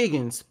Coach Rick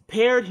Higgins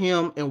paired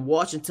him and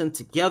Washington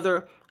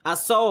together, I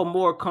saw a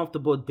more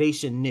comfortable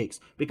Daishen Nix,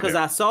 because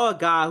I saw a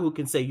guy who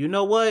can say, you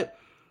know what?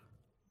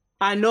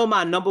 I know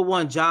my number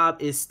one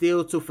job is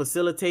still to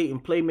facilitate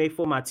and play make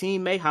for my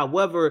teammate.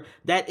 However,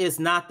 that is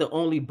not the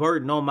only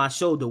burden on my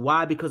shoulder.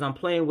 Why? Because I'm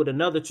playing with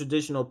another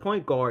traditional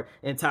point guard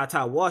in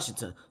Ty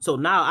Washington. So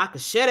now I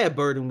could share that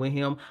burden with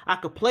him. I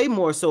could play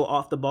more so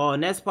off the ball.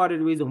 And that's part of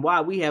the reason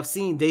why we have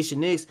seen Daishen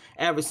Nix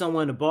average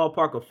somewhere in the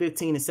ballpark of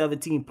 15 and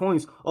 17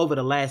 points over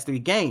the last 3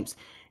 games.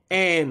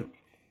 And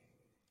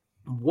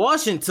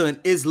Washington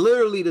is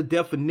literally the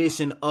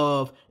definition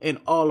of an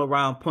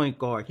all-around point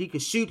guard. He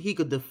could shoot, he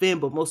could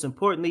defend, but most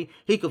importantly,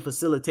 he could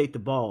facilitate the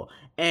ball.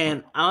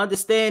 And I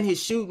understand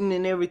his shooting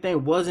and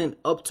everything wasn't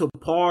up to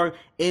par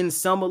in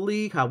Summer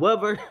League.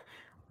 However,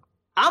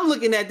 I'm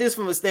looking at this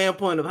from a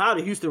standpoint of how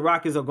the Houston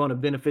Rockets are going to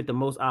benefit the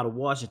most out of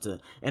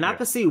Washington. And I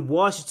can see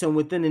Washington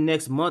within the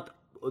next month,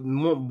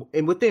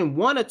 and within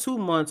 1 or 2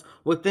 months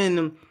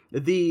within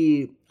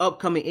the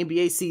upcoming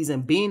NBA season,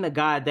 being a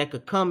guy that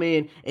could come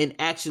in and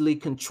actually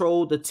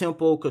control the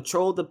tempo,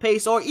 control the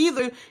pace, or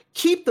either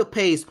keep the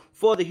pace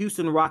for the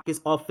Houston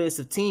Rockets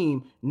offensive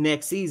team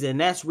next season.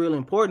 That's really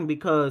important,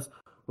 because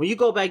when you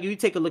go back, you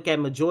take a look at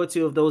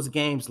majority of those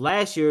games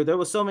last year, there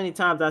were so many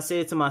times I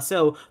said to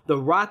myself, the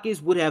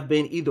Rockets would have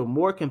been either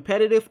more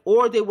competitive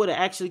or they would have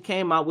actually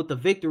came out with the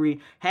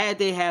victory had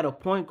they had a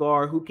point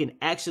guard who can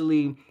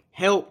actually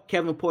help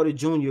Kevin Porter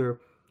Jr.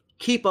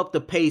 keep up the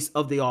pace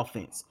of the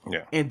offense.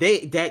 Yeah. And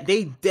they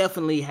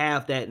definitely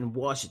have that in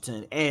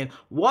Washington. And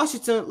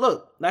Washington,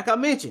 look, like I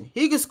mentioned,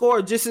 he can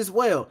score just as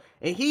well.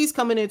 And he's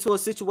coming into a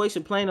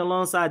situation playing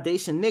alongside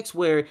Daishen Nix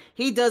where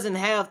he doesn't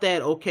have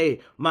that, okay,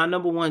 my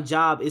number one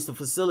job is to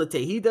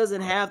facilitate. He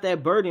doesn't have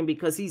that burden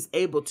because he's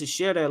able to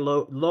share that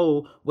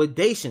load with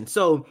Daishen.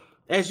 So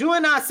as you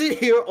and I sit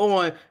here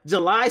on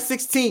July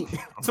 16th,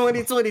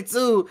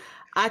 2022,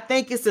 I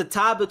think it's a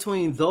tie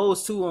between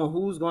those two on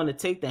who's going to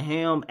take the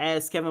helm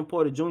as Kevin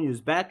Porter Jr.'s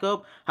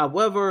backup.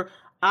 However,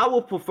 I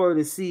would prefer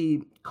to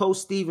see Coach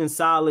Stephen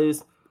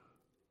Silas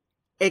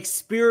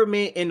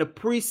experiment in the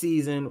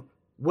preseason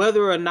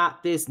whether or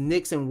not this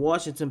Knicks and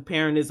Washington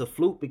pairing is a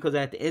fluke, because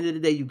at the end of the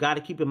day, you got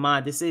to keep in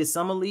mind this is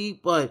Summer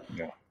League, but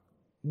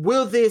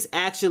will this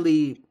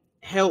actually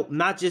help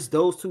not just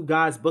those two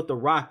guys, but the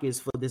Rockets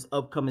for this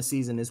upcoming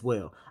season as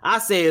well? I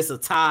say it's a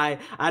tie.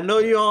 I know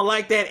you don't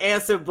like that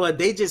answer, but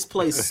they just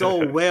play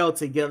so well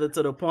together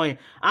to the point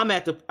I'm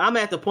at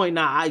the point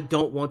now I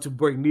don't want to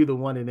break neither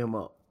one of them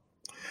up.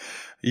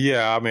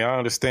 Yeah, I mean, I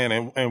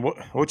understand. And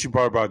what you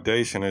brought about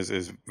Daishen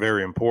is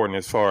very important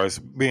as far as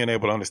being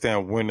able to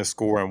understand when to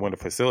score and when to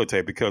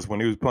facilitate, because when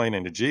he was playing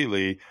in the G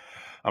League,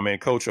 I mean,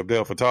 Coach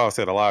Abdel Fattah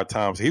said a lot of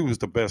times he was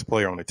the best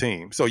player on the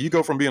team. So you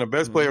go from being the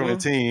best player on the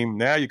team,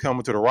 now you come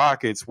into the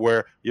Rockets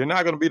where you're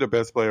not going to be the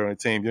best player on the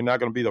team. You're not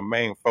going to be the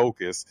main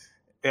focus.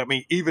 I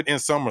mean, even in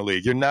Summer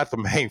League, you're not the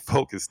main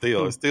focus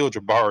still. It's still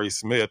Jabari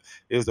Smith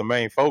is the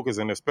main focus,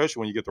 and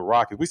especially when you get the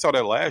Rockets. We saw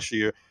that last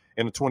year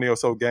in the 20 or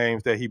so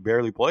games that he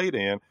barely played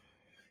in.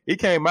 He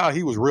came out,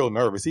 he was real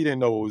nervous. He didn't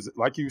know, it was,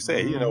 like you said,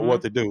 he didn't know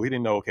what to do. He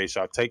didn't know, okay,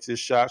 should I take this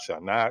shot? Should I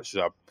not?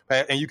 Should I?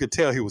 And you could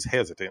tell he was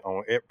hesitant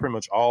on pretty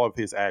much all of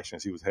his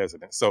actions. He was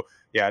hesitant. So,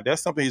 yeah,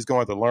 that's something he's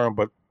going to learn.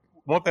 But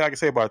one thing I can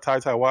say about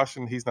Ty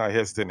Washington, he's not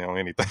hesitant on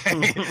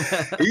anything.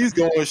 He's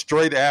going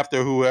straight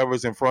after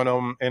whoever's in front of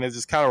him. And it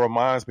just kind of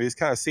reminds me, it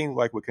kind of seems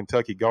like with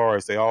Kentucky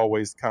guards, they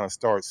always kind of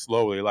start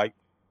slowly. Like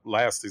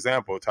last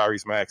example,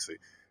 Tyrese Maxey.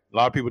 A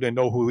lot of people didn't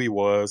know who he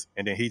was,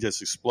 and then he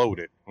just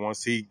exploded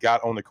once he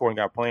got on the court and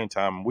got playing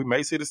time. We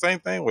may see the same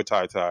thing with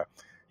Ty.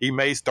 he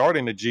may start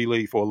in the G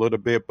League for a little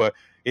bit, but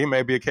it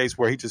may be a case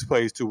where he just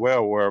plays too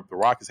well, where the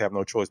Rockets have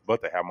no choice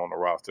but to have him on the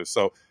roster.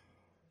 So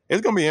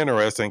it's going to be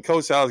interesting.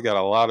 Coach Sal's got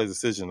a lot of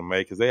decisions to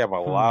make because they have a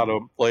lot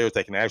of players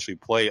that can actually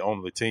play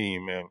on the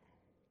team. And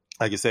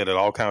like I said, it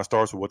all kind of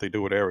starts with what they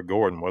do with Eric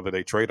Gordon, whether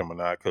they trade him or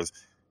not, because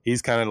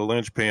he's kind of the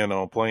linchpin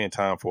on playing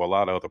time for a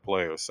lot of other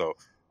players. So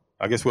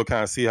I guess we'll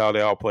kind of see how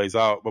that all plays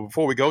out. But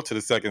before we go to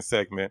the second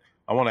segment,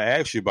 I want to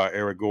ask you about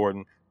Eric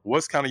Gordon.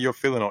 What's kind of your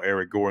feeling on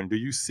Eric Gordon? Do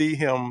you see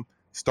him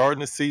starting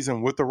the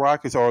season with the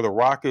Rockets, or the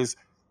Rockets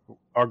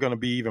are going to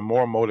be even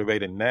more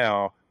motivated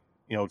now,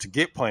 to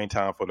get playing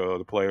time for the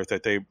other players,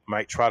 that they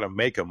might try to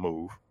make a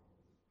move?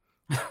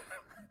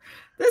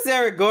 This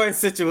Eric Gordon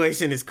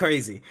situation is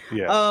crazy.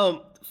 Yeah.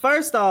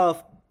 First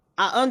off,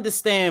 I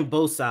understand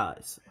both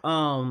sides.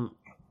 One,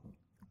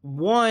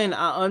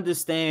 I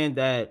understand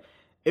that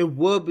it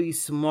would be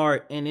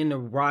smart and in the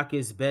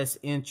Rockets' best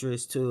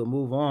interest to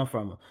move on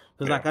from him.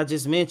 Because like I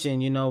just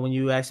mentioned, when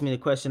you asked me the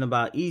question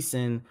about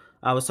Eason,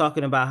 I was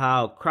talking about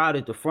how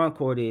crowded the front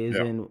court is,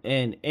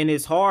 and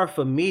it's hard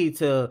for me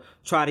to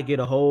try to get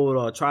a hold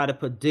or try to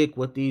predict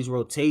what these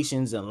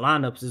rotations and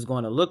lineups is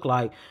going to look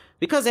like,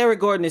 because Eric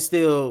Gordon is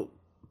still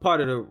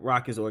part of the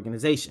Rockets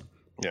organization.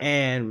 Yeah.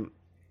 And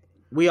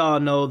we all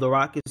know the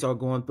Rockets are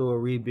going through a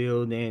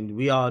rebuild, and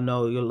we all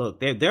know, look,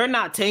 they're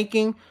not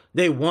tanking.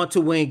 They want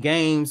to win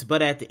games,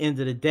 but at the end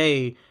of the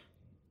day,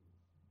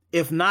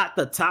 if not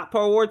the top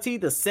priority,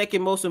 the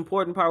second most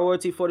important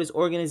priority for this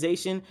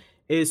organization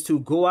is to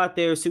go out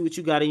there, see what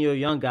you got in your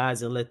young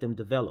guys, and let them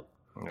develop.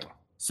 Yeah.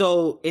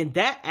 So in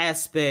that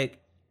aspect,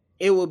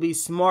 it would be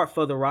smart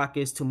for the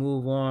Rockets to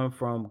move on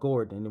from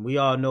Gordon. And we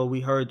all know,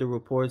 we heard the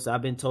reports.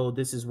 I've been told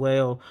this as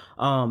well.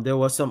 There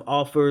were some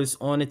offers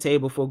on the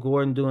table for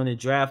Gordon during the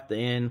draft,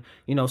 and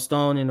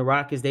Stone and the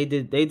Rockets, they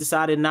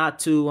decided not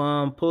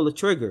to pull the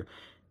trigger.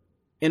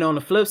 And on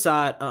the flip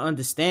side, I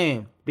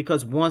understand,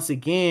 because once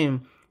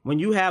again, when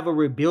you have a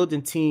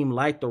rebuilding team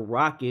like the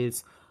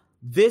Rockets,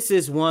 this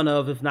is one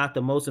of, if not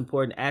the most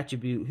important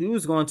attribute,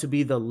 who's going to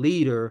be the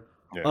leader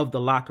of the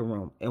locker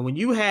room. And when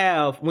you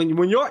have,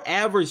 when your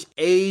average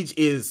age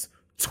is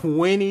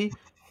 20,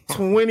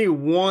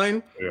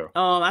 21,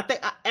 I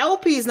think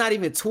LP is not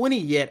even 20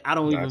 yet. I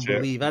don't even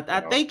believe.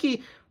 I think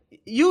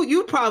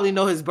you probably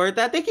know his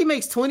birthday. I think he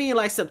makes 20 in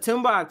like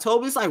September,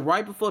 October. It's like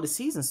right before the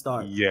season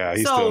starts. Yeah,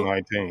 he's still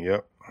 19.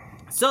 Yep.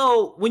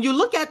 So when you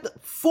look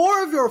at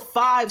 4 of your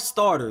 5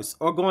 starters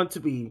are going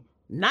to be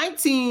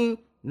 19,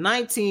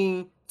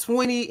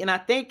 20, and I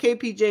think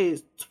KPJ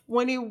is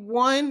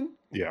 21.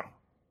 Yeah.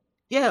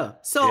 Yeah.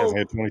 So he hasn't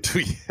had 22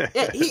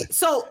 yet.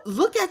 So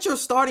look at your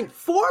starting.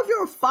 4 of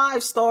your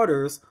 5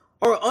 starters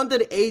are under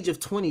the age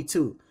of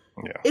 22.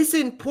 Yeah. It's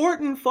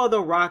important for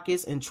the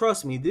Rockets, and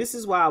trust me, this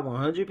is why I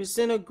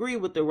 100% agree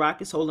with the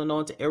Rockets holding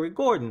on to Eric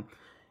Gordon.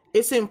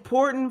 It's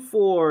important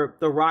for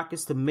the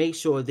Rockets to make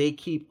sure they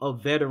keep a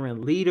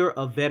veteran leader,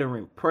 a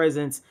veteran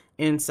presence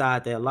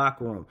inside their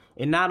locker room.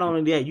 And not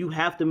only that, you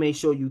have to make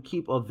sure you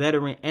keep a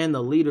veteran and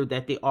the leader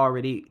that they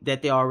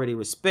already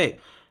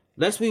respect.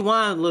 Let's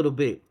rewind a little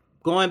bit.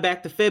 Going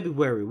back to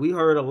February, we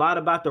heard a lot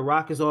about the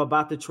Rockets are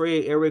about to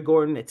trade Eric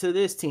Gordon to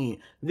this team.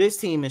 This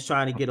team is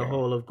trying to get a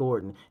hold of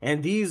Gordon.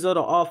 And these are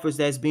the offers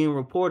that's being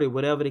reported,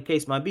 whatever the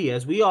case might be.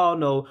 As we all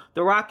know,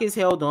 the Rockets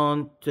held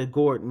on to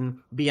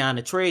Gordon beyond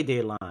the trade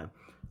deadline.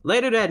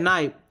 Later that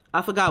night,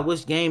 I forgot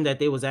which game that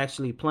they was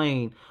actually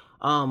playing.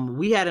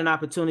 We had an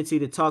opportunity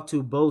to talk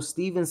to both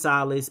Stephen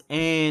Silas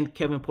and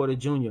Kevin Porter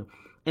Jr.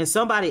 And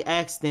somebody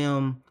asked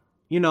them,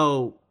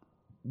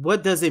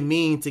 what does it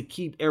mean to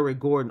keep Eric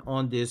Gordon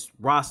on this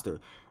roster?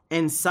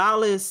 And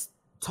Silas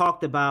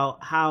talked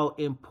about how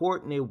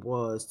important it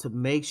was to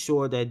make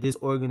sure that this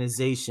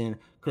organization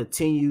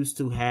continues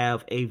to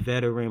have a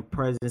veteran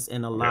presence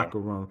in the locker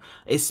room,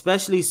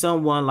 especially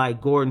someone like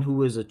Gordon,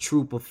 who is a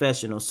true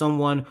professional,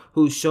 someone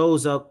who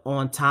shows up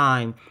on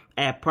time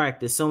at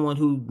practice, someone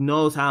who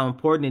knows how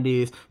important it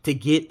is to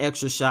get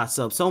extra shots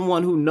up,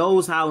 someone who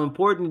knows how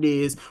important it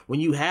is when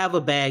you have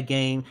a bad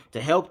game to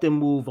help them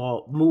move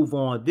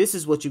on. This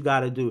is what you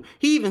got to do.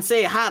 He even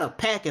said how to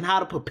pack and how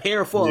to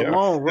prepare for a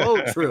long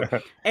road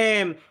trip.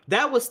 And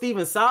that was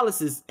Stephen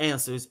Silas's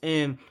answers.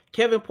 And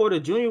Kevin Porter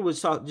Jr.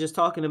 was just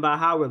talking about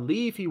how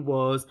relieved he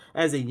was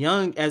as a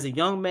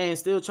young man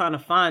still trying to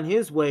find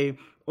his way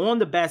on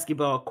the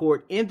basketball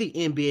court in the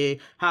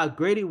NBA, how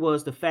great it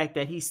was the fact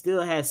that he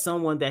still has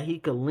someone that he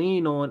could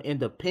lean on and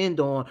depend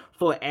on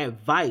for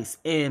advice.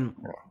 And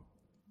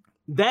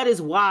that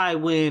is why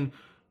when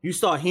you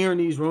start hearing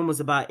these rumors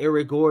about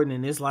Eric Gordon,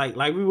 and it's like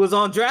we was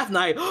on draft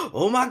night,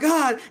 oh my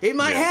God, it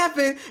might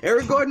happen.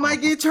 Eric Gordon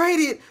might get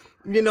traded,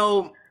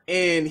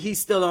 and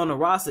he's still on the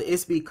roster.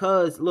 It's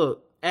because,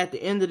 look, at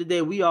the end of the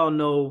day, we all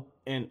know,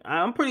 and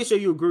I'm pretty sure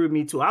you agree with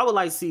me too, I would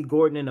like to see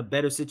Gordon in a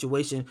better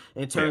situation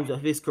in terms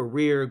of his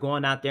career,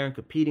 going out there and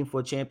competing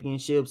for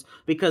championships,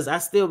 because I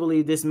still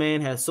believe this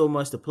man has so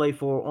much to play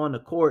for on the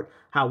court.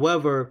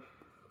 However,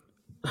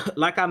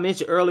 like I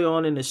mentioned earlier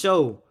on in the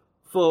show,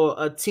 for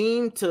a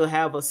team to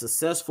have a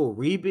successful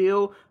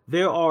rebuild,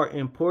 there are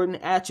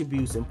important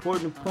attributes,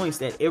 important points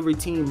that every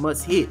team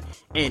must hit.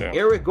 And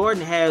Eric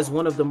Gordon has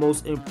one of the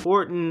most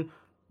important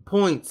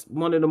points,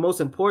 one of the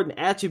most important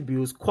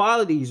attributes,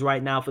 qualities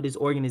right now for this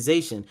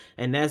organization,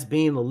 and that's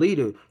being a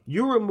leader.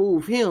 You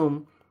remove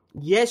him,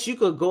 yes, you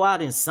could go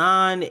out and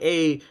sign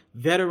a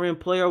veteran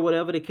player,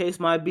 whatever the case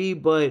might be,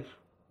 but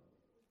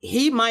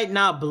he might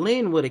not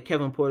blend with a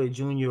Kevin Porter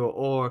Jr.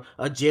 or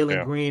a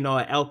Jalen Green or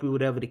an LP,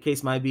 whatever the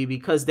case might be,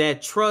 because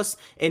that trust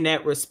and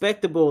that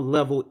respectable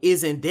level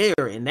isn't there,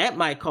 and that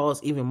might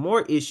cause even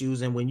more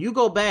issues. And when you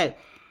go back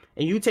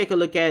and you take a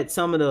look at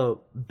some of the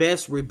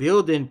best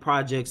rebuilding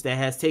projects that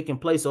has taken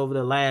place over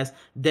the last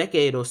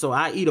decade or so,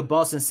 i.e. the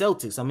Boston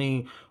Celtics. I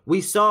mean,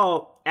 we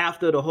saw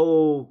after the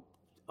whole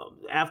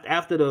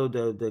after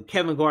the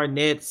Kevin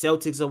Garnett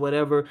Celtics or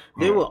whatever,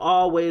 they were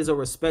always a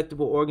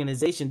respectable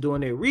organization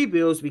doing their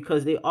rebuilds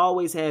because they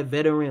always had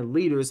veteran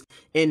leaders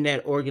in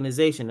that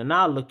organization. And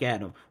now look at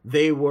them.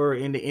 They were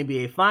in the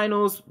NBA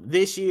Finals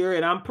this year,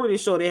 and I'm pretty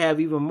sure they have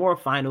even more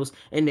finals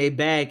in their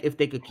bag if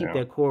they could keep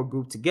their core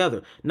group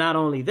together. Not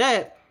only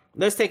that,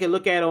 let's take a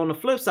look at it on the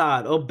flip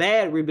side, a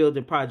bad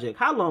rebuilding project.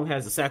 How long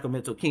has the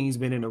Sacramento Kings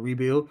been in a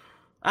rebuild?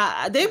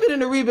 They've been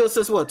in a rebuild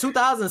since what,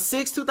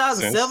 2006,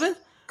 2007?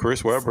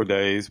 Chris Webber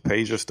days,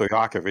 Peja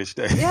Stojakovic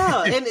days.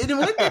 Yeah, and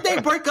when did they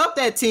break up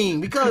that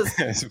team? Because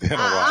it's been a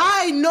while.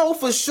 I know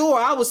for sure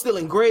I was still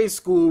in grade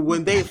school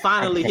when they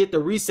finally hit the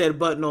reset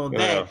button on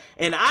that.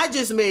 And I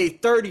just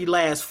made 30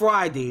 last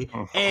Friday,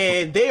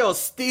 and they are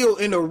still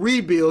in a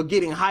rebuild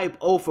getting hype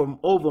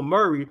over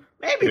Murray.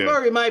 Maybe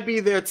Murray might be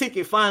their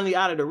ticket finally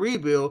out of the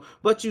rebuild,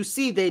 but you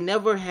see they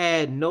never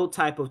had no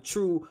type of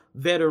true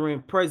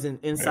veteran presence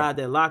inside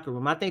their locker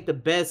room. I think the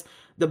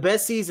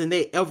best season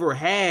they ever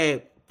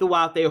had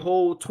throughout their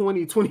whole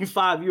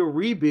 25-year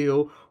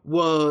rebuild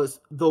was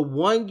the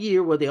one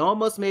year where they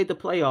almost made the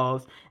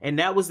playoffs, and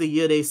that was the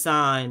year they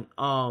signed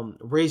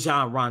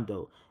Rajon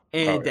Rondo.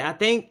 And I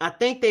think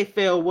they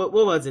fell, what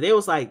was it? It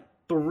was like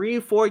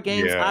 3-4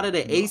 games out of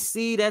the 8th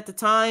seed at the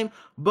time.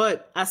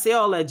 But I say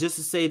all that just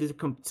to say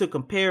to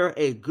compare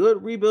a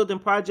good rebuilding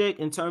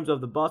project in terms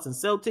of the Boston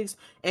Celtics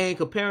and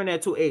comparing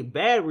that to a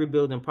bad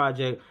rebuilding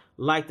project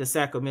like the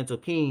Sacramento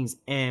Kings.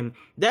 And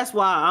that's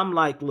why I'm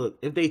like, look,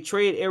 if they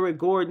trade Eric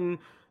Gordon,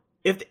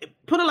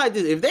 put it like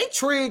this, if they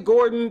trade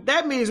Gordon,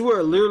 that means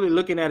we're literally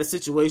looking at a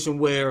situation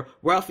where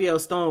Raphael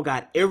Stone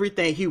got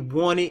everything he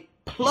wanted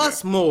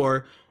plus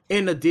more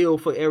in the deal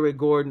for Eric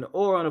Gordon.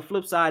 Or on the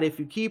flip side, if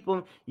you keep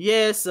him,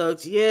 it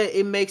sucks. Yeah,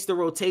 it makes the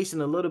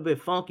rotation a little bit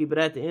funky, but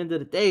at the end of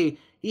the day,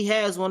 he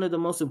has one of the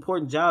most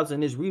important jobs in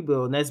this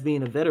rebuild, and that's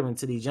being a veteran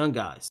to these young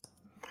guys.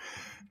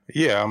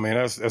 Yeah, I mean,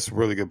 that's a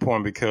really good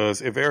point,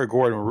 because if Eric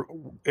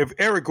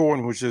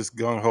Gordon was just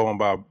gung-ho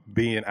about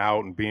being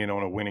out and being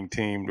on a winning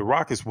team, the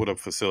Rockets would have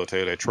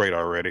facilitated that trade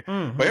already.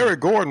 But Eric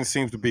Gordon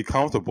seems to be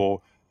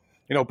comfortable,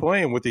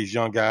 playing with these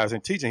young guys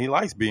and teaching. He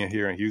likes being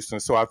here in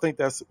Houston. So I think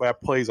that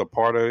plays a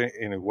part of it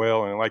in it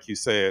well. And like you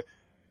said,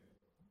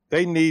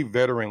 they need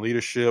veteran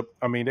leadership.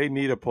 I mean, they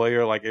need a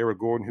player like Eric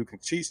Gordon who can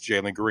teach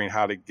Jalen Green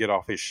how to get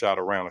off his shot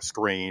around a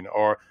screen,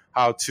 or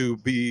how to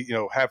be,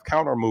 have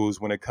counter moves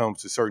when it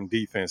comes to certain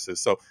defenses.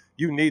 So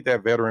you need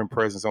that veteran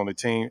presence on the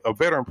team, a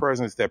veteran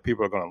presence that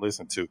people are going to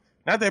listen to.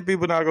 Not that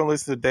people are not going to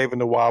listen to David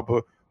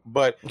Nwaba,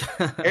 but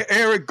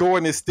Eric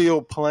Gordon is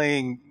still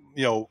playing,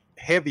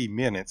 heavy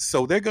minutes.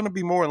 So they're going to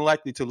be more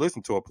likely to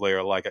listen to a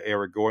player like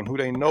Eric Gordon, who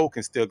they know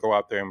can still go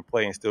out there and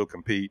play and still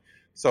compete.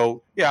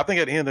 So, I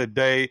think at the end of the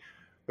day,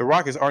 the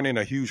Rockets aren't in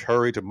a huge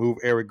hurry to move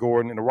Eric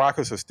Gordon, and the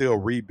Rockets are still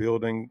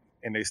rebuilding,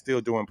 and they're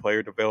still doing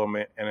player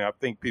development. And I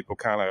think people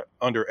kind of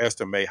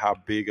underestimate how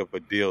big of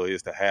a deal it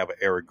is to have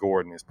Eric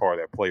Gordon as part of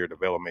that player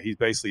development. He's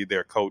basically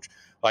their coach.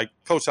 Like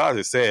Coach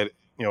Lachard said,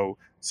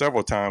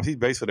 several times, he's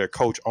basically their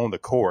coach on the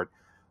court,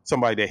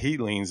 somebody that he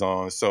leans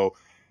on. So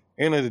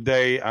end of the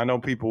day, I know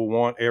people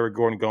want Eric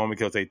Gordon going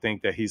because they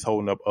think that he's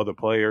holding up other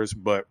players,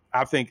 but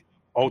I think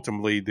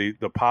ultimately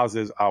the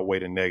positives outweigh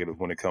the negatives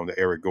when it comes to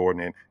Eric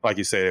Gordon. And like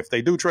you said, if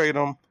they do trade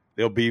him,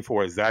 they'll be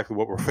for exactly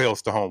what Raphael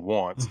Stone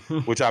wants,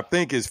 which I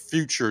think is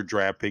future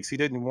draft picks. He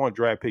didn't want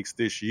draft picks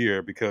this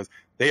year because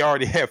they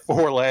already had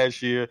 4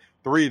 last year,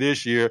 3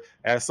 this year.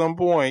 At some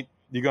point,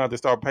 you're going to have to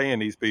start paying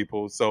these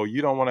people. So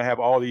you don't want to have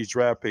all these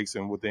draft picks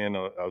within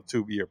a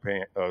 2-year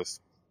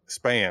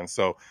span.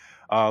 So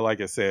like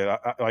you said,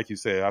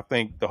 I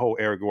think the whole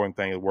Eric Gordon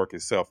thing will work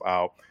itself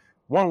out.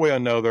 One way or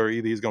another,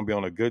 either he's going to be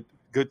on a good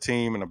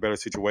team in a better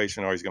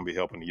situation, or he's going to be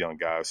helping the young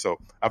guys. So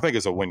I think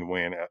it's a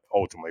win-win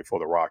ultimately for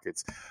the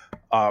Rockets.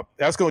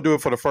 That's going to do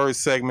it for the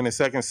first segment. The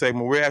second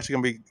segment, we're actually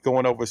going to be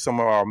going over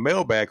some of our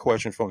mailbag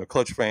questions from the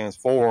Clutch Fans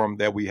Forum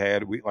that we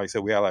had. Like I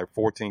said, we had like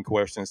 14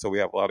 questions, so we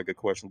have a lot of good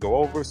questions to go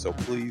over. So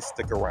please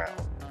stick around.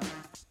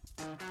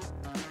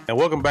 And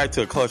welcome back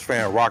to the Clutch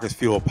Fan Rockets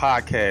Fuel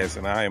podcast.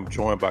 And I am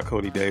joined by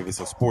Coty Davis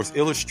of Sports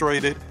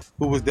Illustrated,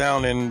 who was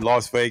down in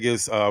Las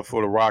Vegas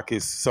for the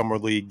Rockets Summer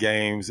League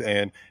games.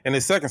 And in the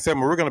second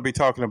segment, we're going to be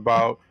talking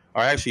about,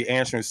 or actually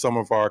answering some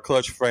of our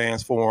Clutch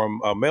Fans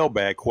Forum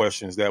mailbag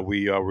questions that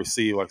we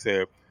received. Like I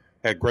said,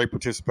 had great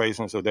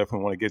participation, so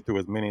definitely want to get through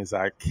as many as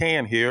I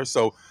can here.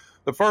 So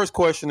the first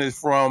question is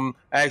from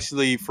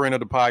actually friend of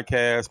the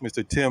podcast,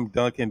 Mr. Tim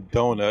Duncan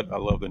Donut. I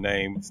love the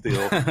name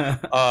still.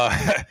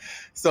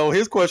 So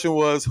his question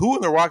was, who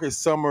in the Rockets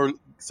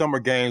summer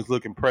games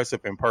look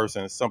impressive in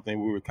person? It's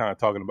something we were kind of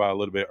talking about a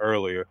little bit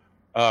earlier.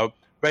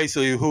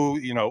 Basically, who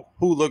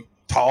look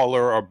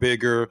taller or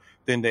bigger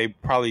than they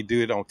probably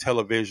did on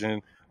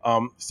television.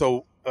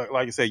 So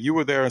like I said, you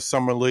were there in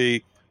Summer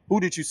League. Who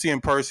did you see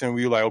in person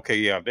where you're like, okay,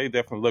 yeah, they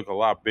definitely look a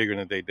lot bigger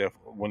than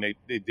when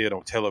they did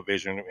on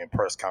television and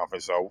press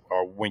conference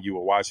or when you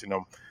were watching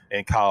them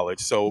in college?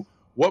 So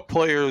what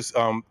players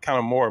kind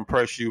of more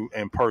impress you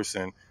in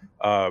person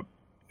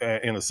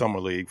in the Summer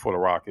League for the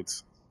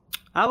Rockets?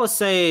 I would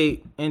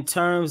say in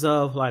terms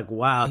of like,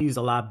 wow, he's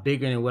a lot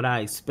bigger than what I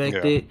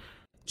expected. Yeah.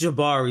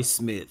 Jabari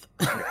Smith.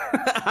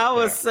 I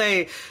would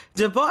say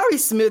Jabari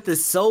Smith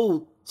is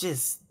so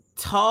just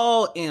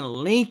tall and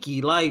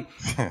lanky. Like,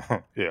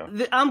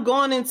 I'm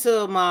going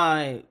into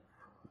my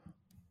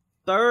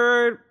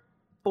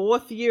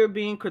fourth year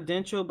being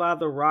credentialed by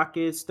the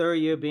Rockets, third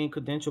year being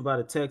credentialed by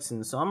the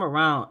Texans. So I'm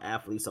around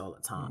athletes all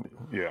the time.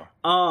 Yeah.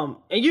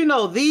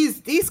 And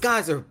these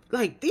guys are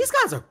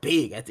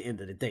big at the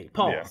end of the day.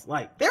 Pause. Yeah.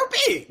 Like, they're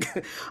big.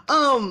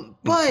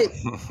 But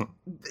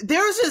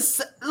there's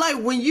just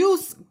like when you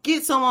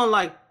get someone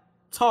like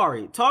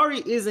Tari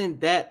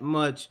isn't that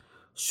much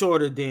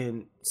shorter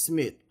than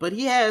Smith, but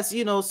he has,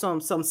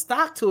 some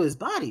stock to his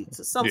body,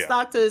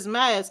 stock to his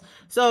mass.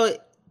 So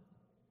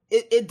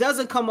it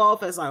doesn't come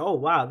off as like, oh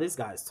wow, this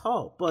guy's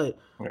tall. But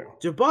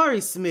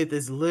Jabari Smith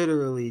is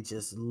literally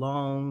just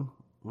long,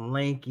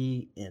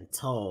 lanky, and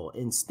tall.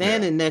 And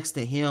standing next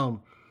to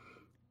him,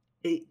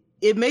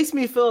 it makes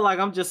me feel like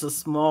I'm just a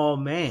small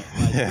man.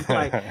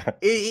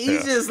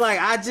 He's just like,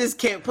 I just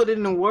can't put it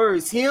into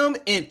words. Him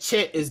and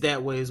Chet is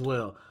that way as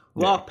well.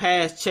 Walk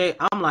past Chet,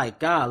 I'm like,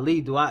 golly,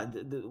 do I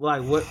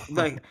like what?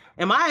 Like,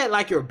 am I at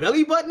like your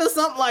belly button or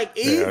something? Like,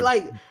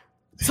 like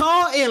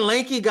tall and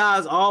lanky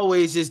guys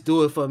always just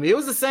do it for me. It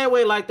was the same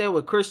way like that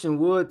with Christian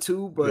Wood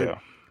too, but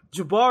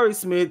Jabari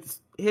Smith,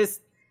 his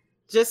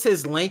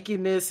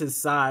lankiness, his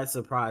size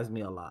surprised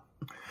me a lot.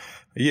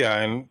 Yeah,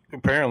 and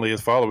apparently his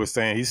father was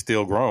saying he's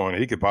still growing.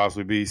 He could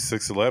possibly be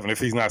 6'11", if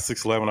he's not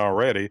 6'11"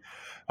 already.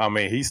 I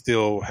mean, he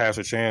still has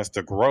a chance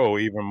to grow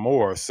even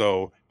more.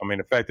 So, I mean,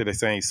 the fact that they're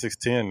saying he's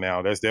 6'10"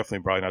 now, that's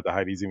definitely probably not the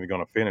height he's even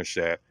going to finish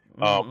at,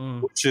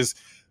 which is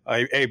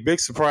a big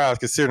surprise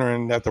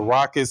considering that the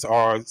Rockets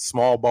are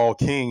small ball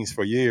kings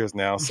for years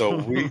now.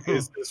 So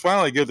it's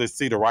finally good to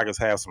see the Rockets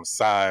have some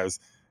size,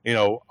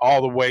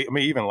 all the way. I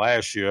mean, even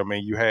last year,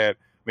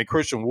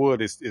 Christian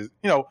Wood is he's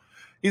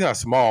not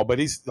small, but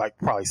he's like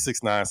probably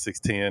 6'9",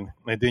 6'10".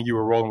 And then you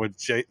were rolling with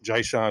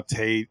Jayshawn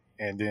Tate.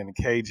 And then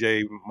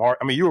KJ Mark.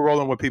 I mean, you were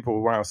rolling with people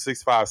around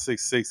 6'5",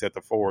 6'6" at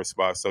the forward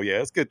spot. So yeah,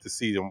 it's good to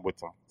see them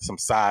with some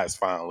size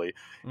finally.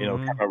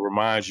 Kind of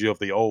reminds you of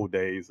the old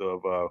days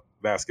of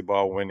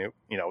basketball when they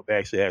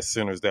actually had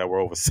centers that were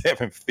over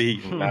 7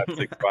 feet and not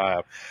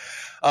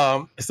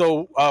 6'5".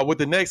 So with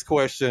the next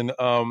question,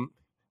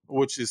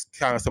 which is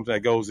kind of something that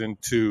goes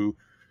into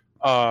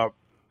the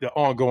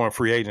ongoing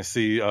free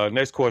agency.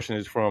 Next question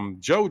is from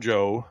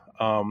JoJo.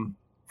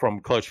 From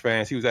Clutch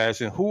Fans. He was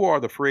asking, who are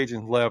the free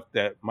agents left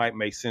that might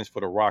make sense for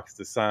the Rockets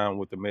to sign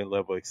with the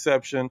mid-level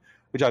exception,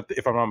 which,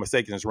 if I'm not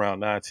mistaken, is around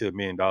 $9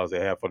 million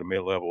they have for the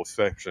mid-level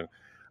exception,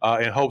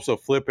 in hopes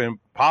of flipping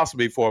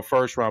possibly for a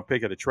first-round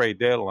pick at the trade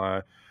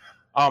deadline.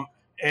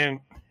 And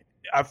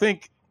I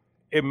think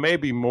it may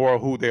be more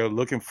who they're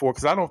looking for,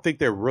 because I don't think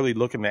they're really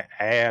looking to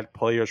add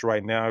players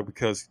right now,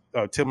 because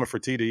Tillman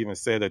Fertitta even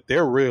said that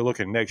they're really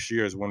looking next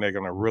year is when they're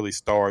going to really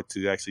start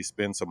to actually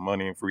spend some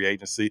money in free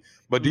agency.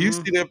 But do you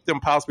see them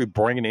possibly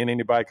bringing in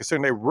anybody,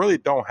 considering they really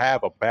don't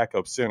have a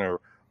backup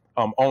center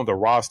on the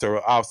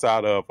roster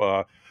outside of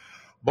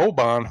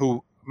Boban,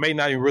 who may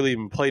not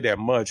even play that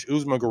much?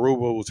 Usman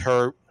Garuba was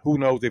hurt. Who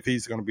knows if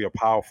he's going to be a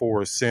power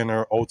forward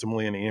center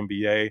ultimately in the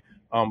NBA.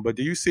 But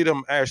do you see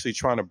them actually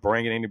trying to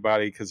bring in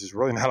anybody? Because there's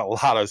really not a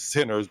lot of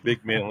centers,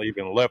 big men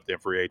even left in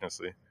free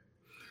agency.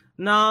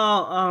 No,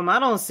 I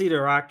don't see the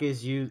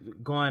Rockets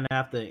going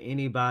after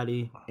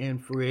anybody in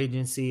free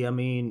agency. I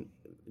mean,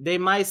 they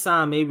might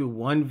sign maybe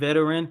one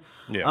veteran,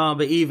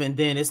 but even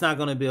then, it's not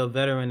going to be a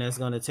veteran that's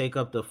going to take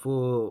up the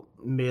full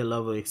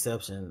mid-level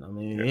exception. I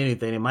mean,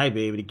 anything, they might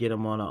be able to get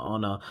them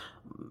on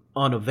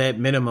a vet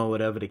minimum,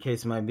 whatever the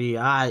case might be.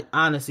 I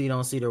honestly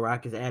don't see the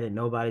Rockets adding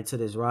nobody to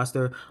this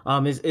roster.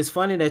 It's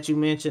funny that you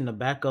mentioned the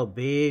backup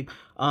big.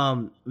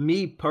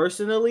 Me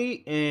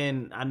personally,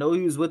 and I know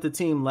he was with the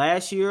team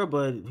last year,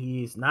 but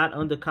he's not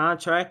under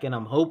contract, and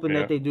I'm hoping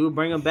that they do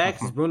bring him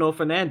back. It's Bruno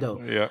Fernando.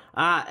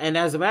 And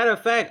as a matter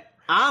of fact,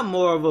 I'm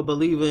more of a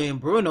believer in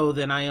Bruno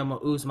than I am a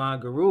Usman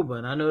Garuba.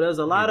 And I know there's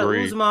a lot of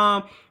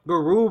Usman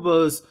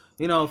Garubas,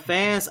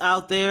 fans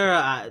out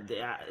there,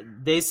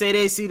 they say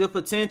they see the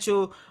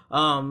potential.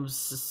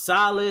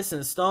 Silas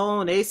and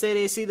Stone, they say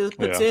they see the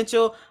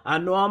potential. I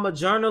know I'm a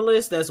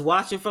journalist that's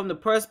watching from the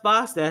press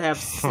box that have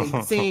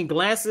seen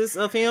glances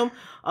of him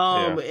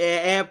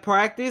at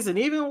practice, and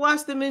even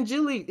watched him in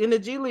the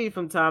G League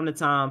from time to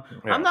time.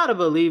 Yeah. I'm not a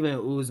believer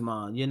in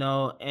Usman,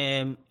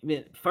 and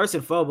first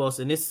and foremost,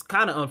 and it's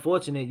kind of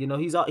unfortunate,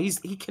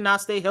 he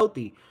cannot stay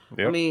healthy.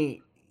 Yep. I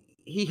mean,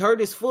 he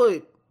hurt his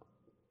foot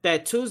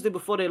that Tuesday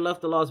before they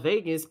left to Las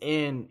Vegas,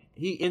 and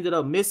he ended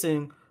up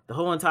missing the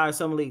whole entire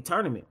Summer League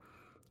tournament.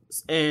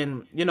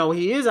 And,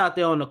 he is out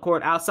there on the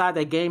court. Outside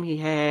that game he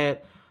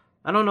had,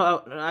 I don't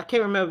know, I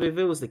can't remember if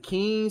it was the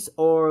Kings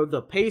or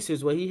the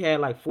Pacers where he had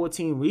like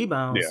 14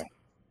 rebounds. Yeah.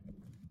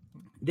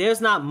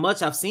 There's not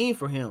much I've seen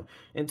for him.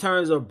 In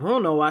terms of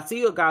Bruno, I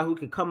see a guy who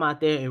can come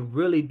out there and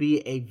really be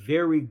a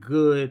very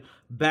good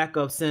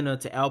backup center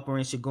to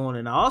Alperen Şengün.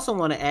 And I also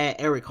want to add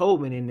Eric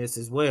Holman in this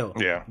as well.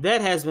 Yeah.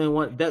 That has been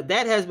one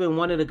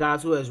of the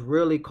guys who has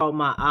really caught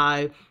my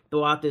eye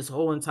throughout this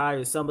whole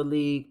entire Summer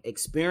League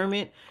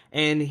experiment.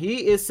 And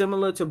he is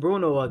similar to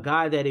Bruno, a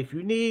guy that if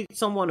you need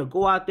someone to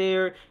go out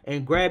there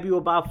and grab you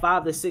about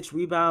 5 to 6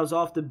 rebounds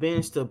off the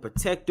bench to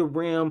protect the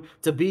rim,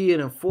 to be an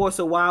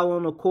enforcer while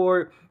on the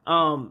court,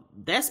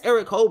 that's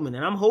Eric Holman.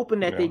 And I'm hoping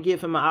that they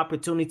give him an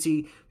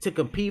opportunity to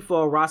compete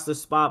for a roster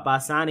spot by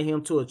signing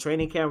him to a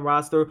training camp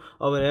roster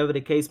or whatever the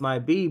case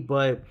might be.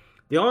 But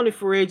the only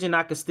free agent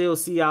I can still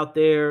see out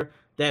there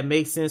that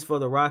makes sense for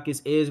the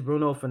Rockets is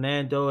Bruno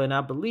Fernando, and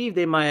I believe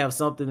they might have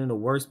something in the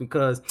works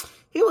because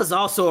he was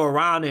also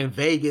around in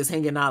Vegas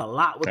hanging out a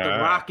lot with the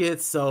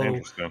Rockets. So,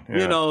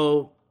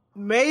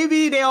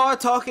 maybe they are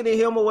talking to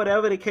him or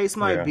whatever the case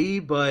might be,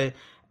 but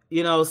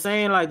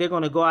saying like they're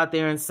going to go out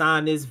there and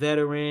sign this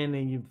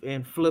veteran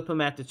and flip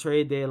him at the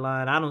trade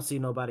deadline, I don't see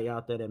nobody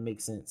out there that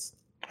makes sense.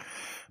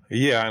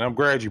 Yeah, and I'm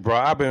glad you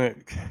brought. I've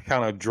been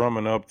kind of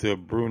drumming up the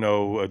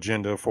Bruno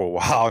agenda for a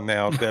while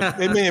now.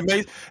 That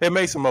it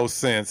makes the most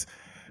sense.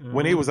 Mm-hmm.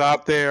 When he was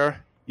out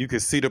there, you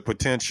could see the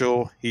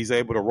potential. He's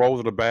able to roll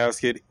to the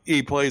basket.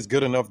 He plays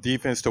good enough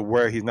defense to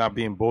where he's not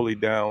being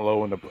bullied down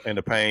low in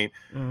the paint.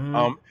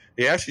 Mm-hmm.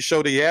 He actually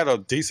showed that he had a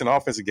decent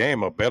offensive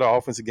game, a better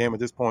offensive game at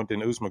this point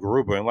than Usman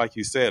Garuba. And like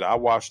you said, I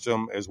watched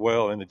him as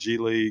well in the G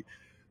League.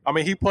 I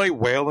mean, he played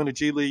well in the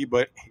G League,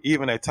 but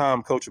even at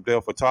time, Coach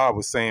Abdel Fattah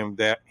was saying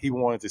that he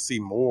wanted to see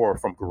more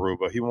from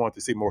Garuba. He wanted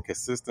to see more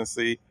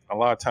consistency. A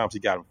lot of times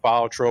he got in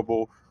foul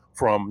trouble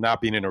from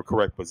not being in the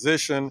correct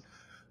position.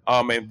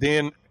 And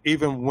then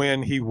even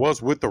when he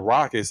was with the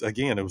Rockets,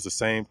 again, it was the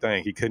same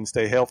thing. He couldn't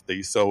stay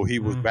healthy. So he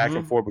was back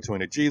and forth between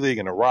the G League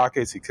and the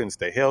Rockets. He couldn't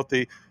stay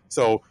healthy.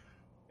 So,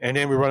 and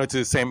then we run into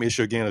the same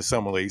issue again in the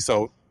Summer League.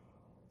 So,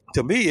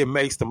 to me, it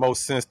makes the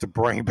most sense to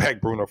bring back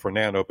Bruno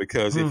Fernando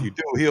because if you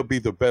do, he'll be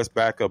the best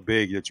backup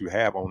big that you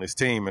have on this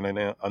team. And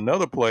then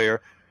another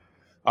player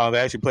that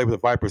actually played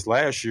with the Vipers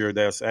last year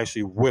that's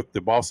actually with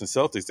the Boston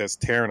Celtics that's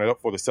tearing it up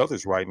for the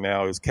Celtics right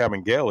now is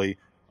Kevin Gelly,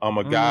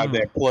 a guy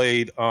that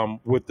played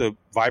with the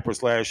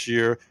Vipers last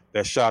year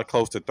that shot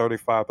close to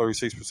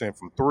 35-36%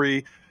 from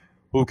three,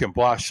 who can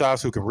block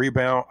shots, who can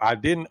rebound. I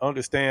didn't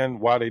understand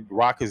why the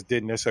Rockets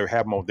didn't necessarily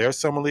have him on their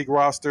Summer League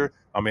roster.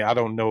 I mean, I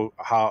don't know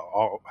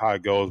how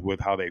it goes with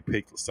how they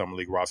pick the Summer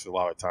League roster a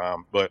lot of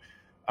time. But,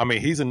 I mean,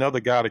 he's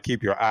another guy to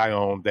keep your eye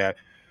on that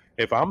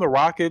if I'm the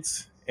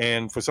Rockets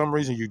and for some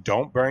reason you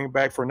don't bring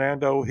back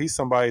Fernando, he's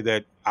somebody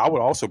that I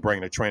would also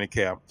bring to training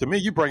camp. To me,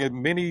 you bring as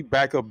many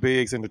backup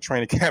bigs into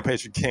training camp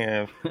as you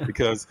can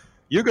because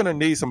you're going to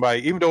need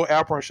somebody. Even though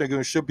Alperen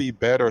Şengün should be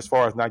better as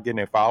far as not getting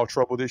in foul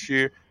trouble this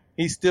year,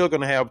 he's still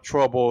going to have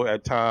trouble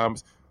at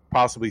times,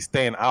 possibly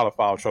staying out of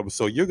foul trouble.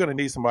 So you're going to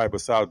need somebody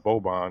besides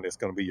Boban that's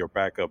going to be your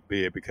backup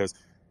big because,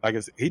 like I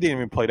said, he didn't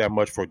even play that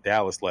much for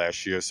Dallas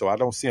last year. So I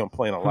don't see him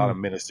playing a lot of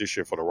minutes this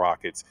year for the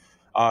Rockets.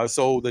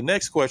 So the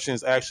next question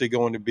is actually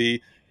going to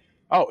be,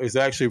 it's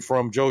actually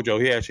from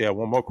JoJo. He actually had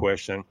one more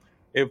question.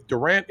 If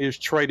Durant is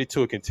traded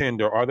to a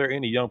contender, are there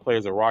any young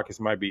players the Rockets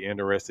might be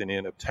interested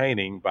in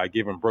obtaining by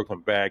giving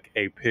Brooklyn back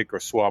a pick or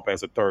swap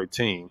as a third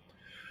team?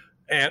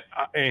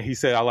 And he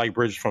said, I like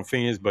Bridges from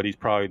Phoenix, but he's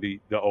probably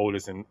the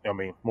oldest. And, I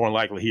mean, more than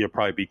likely, he'll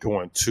probably be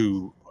going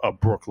to a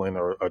Brooklyn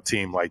or a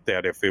team like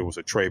that if it was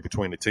a trade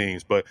between the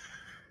teams. But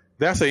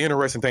that's an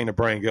interesting thing to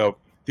bring up.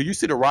 Do you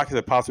see the Rockets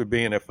as possibly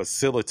being a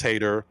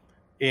facilitator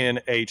in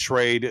a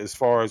trade as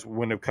far as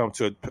when it comes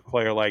to a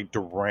player like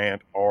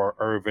Durant or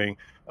Irving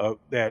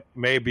that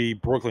maybe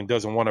Brooklyn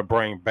doesn't want to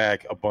bring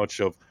back a bunch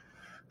of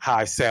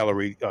high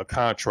salary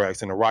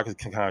contracts and the Rockets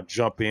can kind of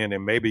jump in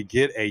and maybe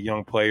get a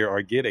young player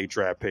or get a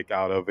draft pick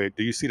out of it?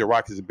 Do you see the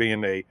Rockets as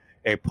being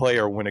a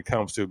player when it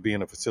comes to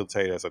being a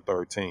facilitator as a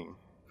third team?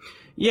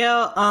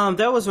 Yeah,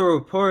 there was a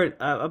report.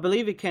 I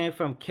believe it came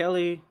from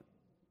Kelly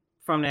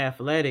from The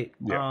Athletic.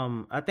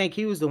 I think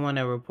he was the one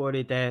that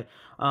reported that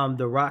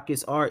the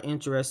Rockets are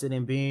interested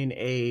in being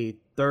a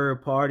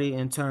third party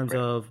in terms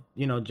of,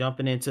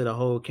 jumping into the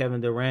whole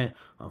Kevin Durant.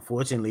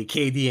 Unfortunately,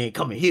 KD ain't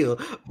coming here,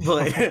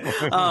 but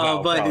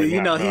No, but probably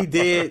not, he no.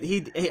 did.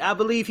 He I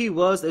believe he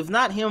was, if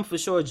not him, for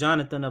sure,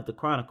 Jonathan of the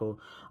Chronicle.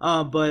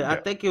 But I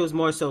think it was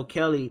more so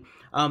Kelly.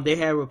 They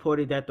had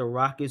reported that the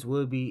Rockets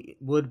would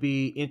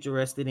be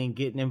interested in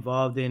getting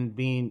involved in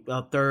being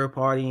a third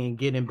party and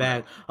getting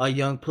back a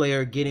young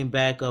player, getting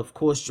back, of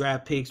course,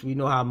 draft picks. We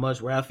know how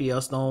much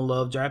Raphael Stone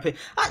loved draft picks.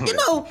 I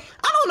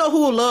don't know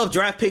who will love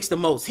draft picks the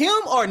most, him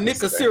or Nick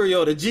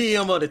Caserio, the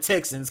GM of the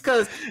Texans,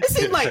 because it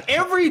seems like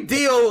every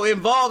deal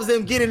involves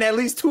them getting at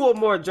least 2 or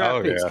more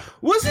draft picks,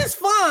 which is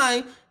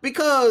fine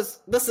because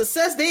the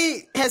success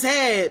they has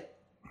had,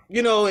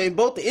 in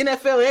both the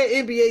NFL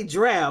and NBA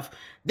draft.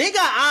 They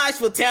got eyes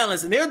for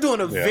talents, and they're doing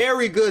a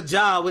very good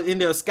job in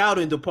their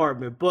scouting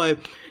department. But,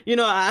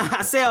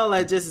 I say all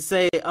that just to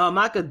say,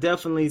 I could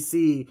definitely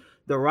see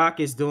the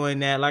Rockets doing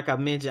that. Like I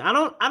mentioned,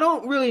 I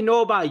don't really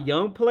know about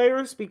young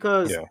players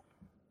because,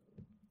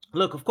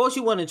 look, of course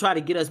you want to try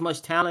to get as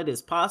much talent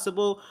as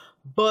possible,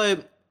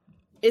 but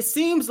it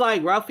seems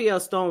like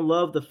Raphael Stone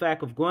loved the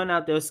fact of going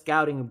out there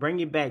scouting and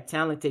bringing back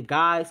talented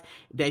guys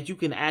that you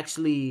can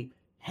actually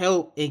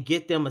help and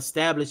get them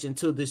established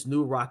into this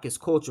new Rockets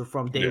culture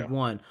from day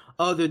one,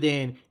 other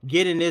than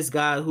getting this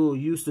guy who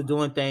used to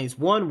doing things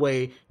one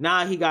way.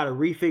 Now he got to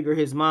refigure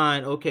his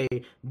mind. Okay,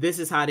 this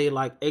is how they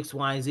like X,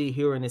 Y, and Z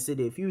here in the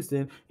city of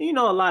Houston. A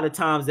lot of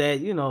times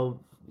that,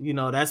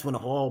 that's when the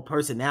whole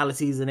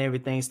personalities and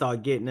everything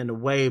start getting in the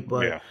way.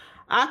 But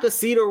I could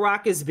see the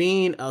Rockets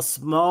being a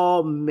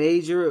small,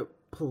 major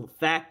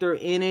factor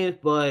in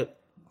it, but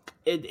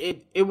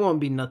it won't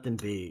be nothing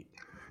big.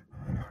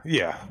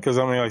 Yeah, because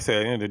like I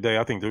said, at the end of the day,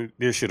 I think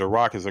this year the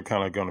Rockets are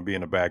kind of going to be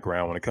in the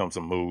background when it comes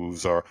to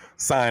moves or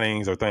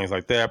signings or things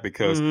like that,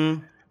 because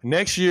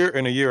next year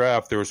and the year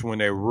after is when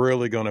they're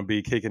really going to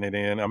be kicking it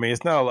in. I mean,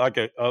 it's not like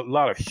a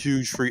lot of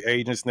huge free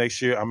agents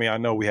next year. I mean, I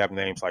know we have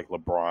names like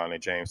LeBron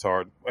and James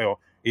Harden.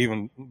 Well,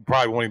 even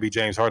probably won't even be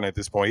James Harden at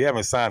this point. He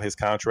haven't signed his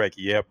contract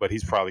yet, but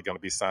he's probably going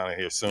to be signing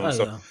here soon. It's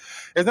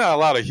not a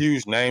lot of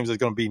huge names that's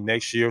going to be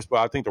next year, but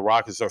I think the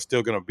Rockets are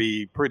still going to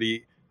be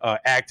pretty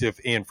active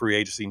in free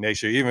agency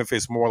next year, even if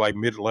it's more like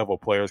mid-level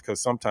players, because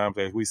sometimes,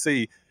 as we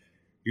see,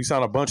 you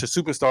sign a bunch of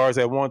superstars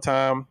at one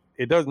time,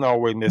 it doesn't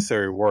always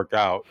necessarily work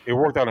out. It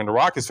worked out in the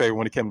Rockets' favor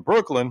when it came to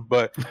Brooklyn,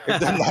 but it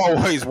doesn't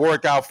always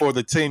work out for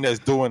the team that's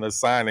doing the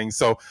signing.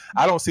 So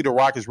I don't see the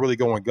Rockets really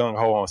going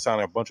gung-ho on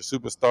signing a bunch of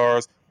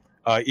superstars.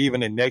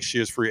 Even in next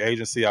year's free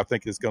agency, I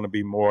think it's going to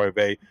be more of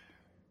a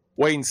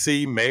wait and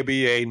see.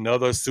 Maybe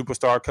another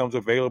superstar comes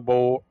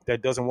available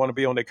that doesn't want to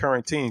be on their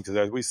current team, because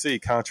as we see,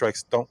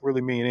 contracts don't really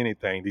mean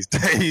anything these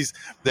days.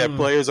 That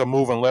players are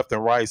moving left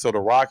and right. So the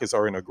Rockets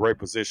are in a great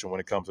position when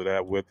it comes to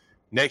that, with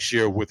next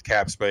year with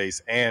cap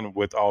space and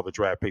with all the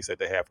draft picks that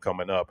they have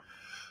coming up.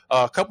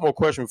 A couple more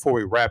questions before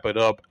we wrap it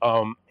up.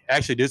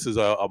 Actually, this is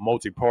a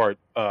multi-part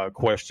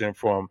question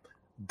from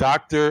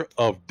Doctor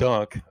of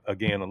Dunk.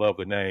 Again, I love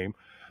the name.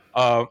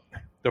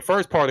 The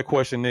first part of the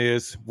question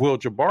is, will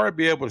Jabari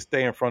be able to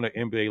stay in front of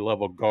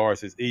NBA-level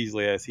guards as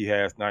easily as he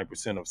has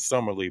 9% of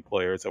Summer League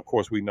players? Of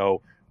course, we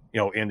know,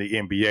 in the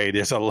NBA,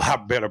 there's a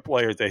lot better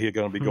players that he's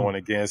going to be going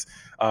against,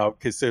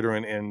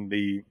 considering in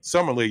the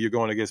Summer League, you're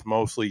going against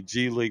mostly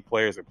G League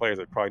players and players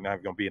that are probably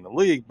not going to be in the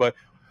league. But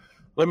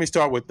let me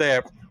start with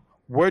that.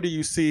 Where do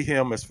you see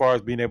him as far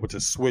as being able to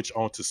switch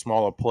onto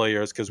smaller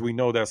players? Because we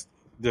know that's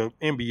the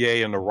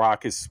NBA and the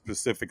Rockets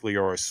specifically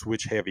are a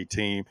switch-heavy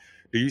team.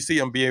 Do you see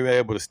him being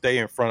able to stay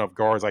in front of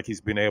guards like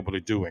he's been able to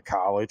do in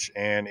college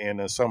and in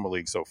the Summer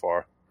League so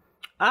far?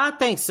 I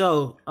think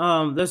so.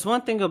 There's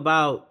one thing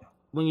about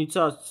when you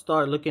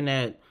start looking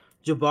at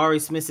Jabari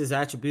Smith's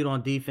attribute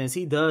on defense,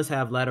 he does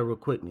have lateral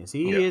quickness.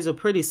 He is a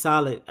pretty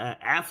solid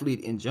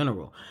athlete in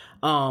general.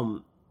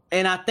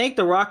 And I think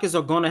the Rockets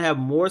are going to have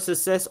more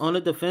success on the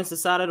defensive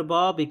side of the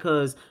ball,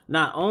 because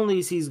not only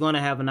is he's going to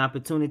have an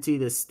opportunity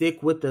to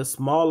stick with the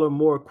smaller,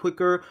 more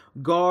quicker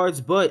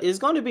guards, but it's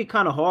going to be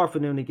kind of hard for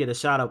them to get a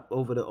shot up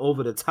over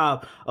the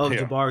top of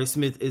Jabari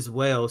Smith as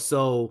well.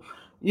 So,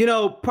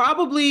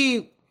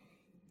 probably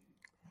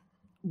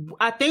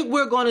I think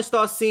we're going to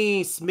start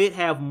seeing Smith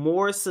have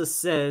more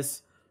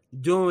success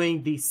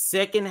during the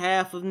second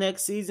half of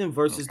next season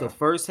versus the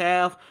first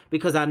half,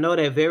 because I know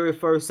that very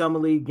first Summer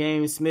League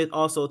game, Smith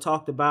also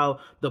talked about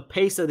the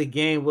pace of the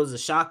game was a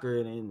shocker,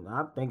 and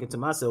I'm thinking to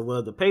myself,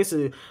 well, the pace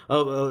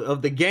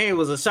of the game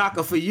was a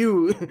shocker for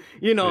you,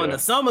 in the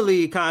Summer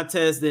League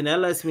contest, then that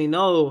lets me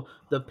know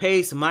the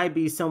pace might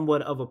be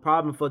somewhat of a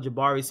problem for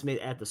Jabari Smith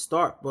at the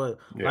start. But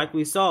like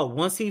we saw,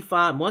 once he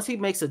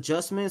makes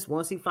adjustments,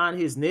 once he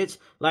finds his niche,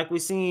 like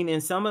we've seen in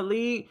Summer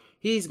League,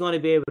 he's going to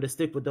be able to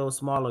stick with those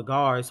smaller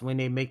guards when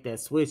they make that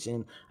switch.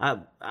 And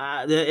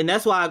and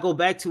that's why I go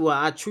back to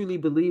I truly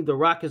believe the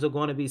Rockets are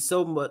going to be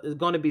so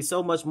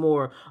much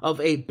more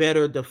of a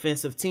better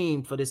defensive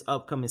team for this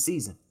upcoming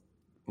season.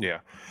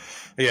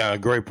 Yeah,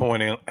 great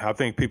point. And I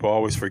think people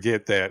always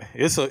forget that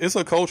it's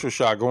a culture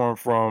shock going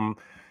from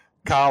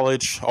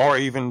college, or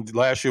even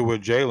last year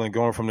with Jalen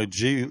going from the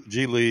G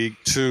League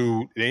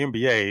to the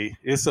NBA,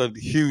 it's a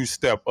huge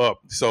step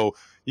up. So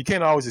you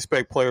can't always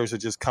expect players to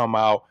just come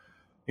out,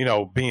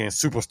 being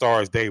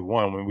superstars day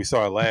one. When we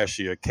saw it last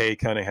year, Kay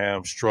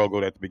Cunningham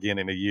struggled at the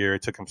beginning of the year.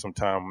 It took him some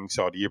time. We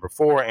saw it the year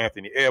before.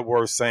 Anthony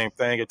Edwards, same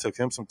thing. It took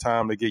him some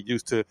time to get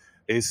used to.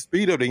 The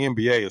speed of the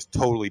NBA is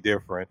totally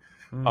different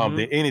than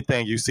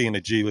anything you see in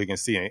the G League and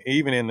seeing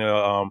even in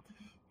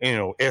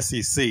the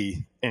SEC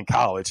in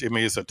college. I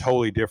mean, it's a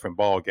totally different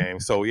ball game.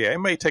 So yeah, it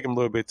may take him a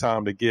little bit of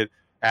time to get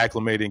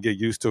acclimated and get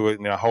used to it.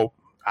 And I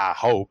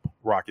hope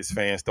Rockets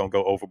fans don't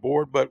go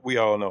overboard, but we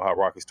all know how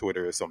Rockets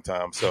Twitter is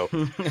sometimes. So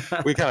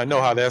we kind of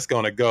know how that's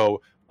going to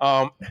go.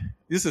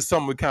 This is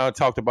something we kind of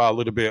talked about a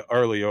little bit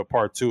earlier,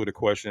 part two of the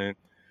question.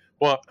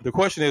 Well, the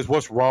question is,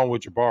 what's wrong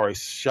with Jabari's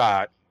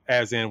shot?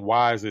 As in,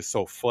 why is it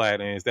so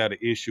flat? And is that an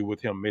issue with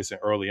him missing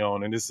early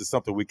on? And this is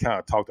something we kind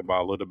of talked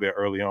about a little bit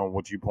early on,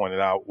 what you pointed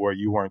out, where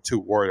you weren't too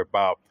worried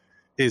about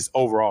his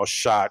overall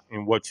shot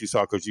and what you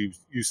saw, because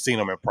you've seen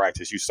him in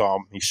practice. You saw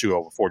him, he shoot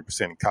over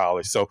 40% in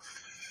college. So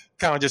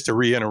kind of just to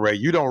reiterate,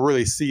 you don't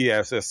really see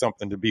it as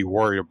something to be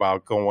worried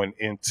about going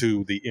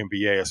into the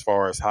NBA as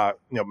far as how,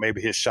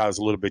 maybe his shot is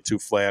a little bit too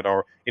flat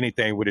or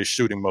anything with his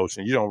shooting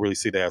motion. You don't really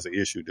see that as an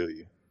issue, do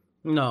you?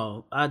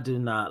 No, I do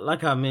not.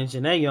 Like I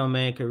mentioned, that young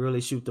man can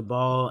really shoot the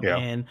ball. Yeah.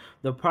 And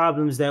the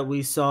problems that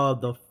we saw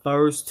the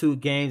first two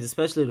games,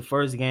 especially the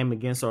first game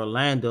against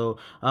Orlando,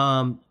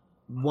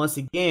 once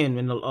again,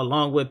 and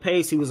along with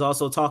Pace, he was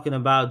also talking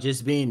about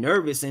just being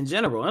nervous in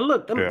general. And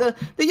look,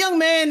 the young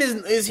man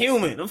is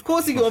human. Of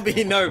course he's going to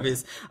be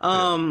nervous.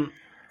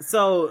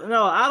 So,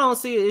 no, I don't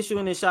see an issue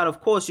in his shot. Of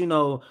course,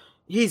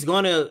 he's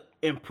going to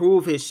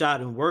improve his shot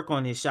and work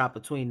on his shot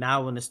between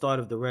now and the start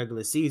of the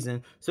regular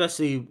season,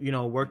 especially,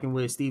 working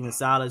with Steven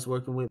Silas,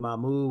 working with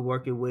Mahmoud,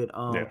 working with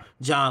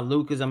John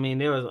Lucas. I mean,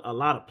 there was a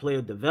lot of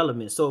player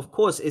development. So, of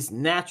course, it's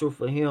natural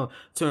for him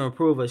to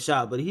improve a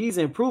shot, but he's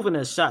improving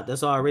a shot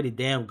that's already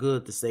damn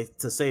good, to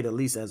say the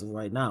least, as of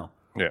right now.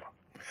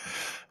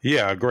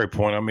 Yeah, great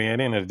point. I mean, at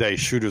the end of the day,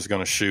 shooter's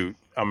going to shoot.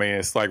 I mean,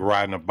 it's like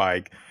riding a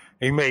bike.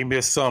 He may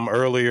miss some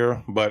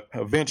earlier, but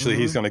eventually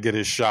he's going to get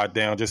his shot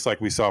down, just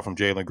like we saw from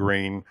Jalen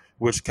Green,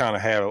 which kind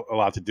of had a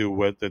lot to do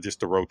with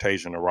just the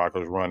rotation the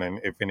Rockets running.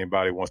 If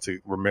anybody wants to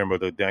remember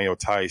the Daniel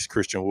Tice,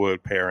 Christian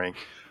Wood pairing.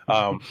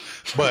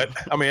 But,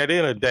 I mean, at the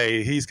end of the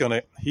day,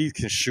 he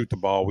can shoot the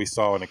ball. We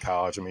saw it in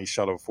college. I mean, he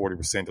shot over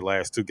 40% the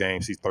last two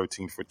games. He's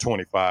 13 for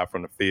 25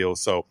 from the field.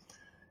 So,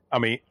 I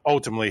mean,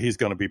 ultimately, he's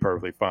going to be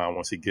perfectly fine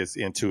once he gets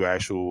into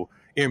actual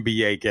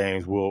NBA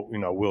games.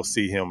 We'll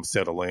see him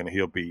settle in, and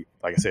he'll be,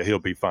 like I said, he'll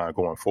be fine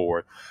going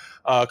forward.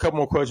 A couple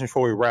more questions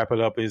before we wrap it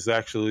up is we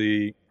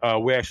actually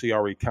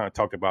already kind of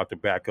talked about the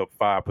backup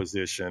five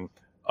position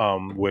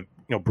with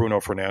Bruno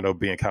Fernando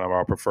being kind of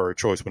our preferred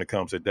choice when it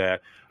comes to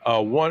that.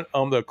 One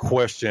the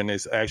question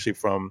is actually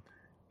from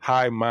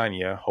Hi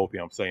Mania. Hope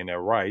I'm saying that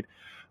right.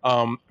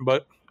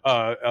 But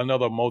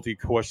another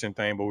multi-question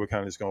thing, but we're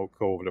kind of just going to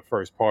go over the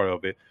first part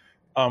of it.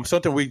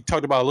 Something we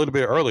talked about a little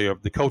bit earlier,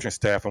 the coaching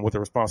staff and what the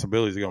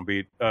responsibilities are going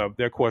to be.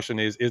 Their question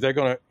is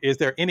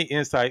there any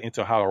insight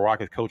into how the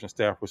Rockets coaching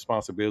staff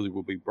responsibility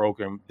will be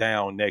broken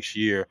down next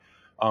year?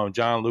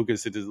 John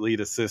Lucas is the lead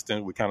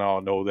assistant. We kind of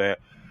all know that.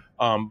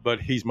 But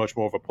he's much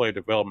more of a player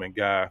development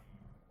guy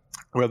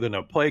rather than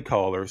a play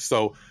caller.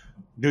 So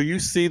do you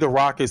see the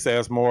Rockets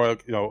as more,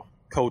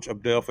 Coach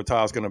Abdel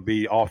Fattah is going to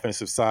be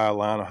offensive side,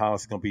 Lionel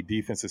Hollins is going to be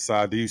defensive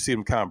side? Do you see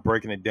them kind of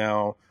breaking it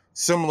down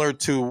similar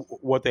to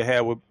what they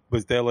had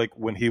with Delic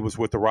when he was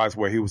with the Rockets,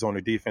 where he was on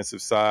the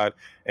defensive side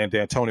and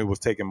D'Antoni was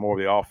taking more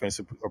of the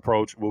offensive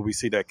approach? Will we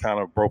see that kind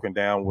of broken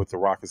down with the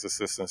Rockets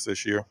assistants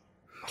this year?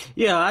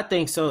 Yeah, I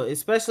think so,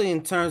 especially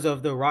in terms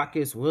of the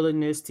Rockets'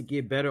 willingness to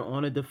get better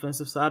on the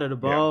defensive side of the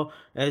ball.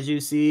 Yeah. As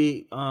you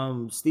see,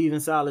 Steven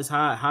Silas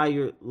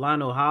hired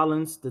Lionel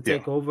Hollins to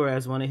take over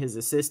as one of his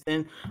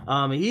assistants.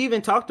 He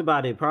even talked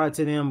about it prior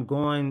to them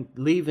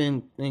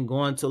leaving and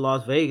going to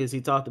Las Vegas.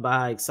 He talked about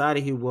how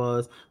excited he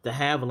was to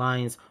have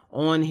Lions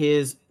on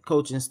his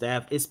coaching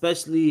staff,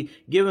 especially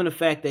given the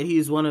fact that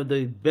he's one of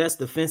the best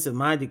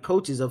defensive-minded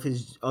coaches of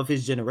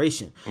his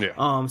generation.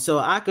 Yeah. So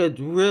I could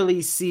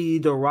really see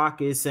the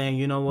Rockets saying,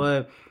 you know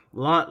what,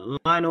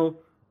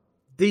 Lionel,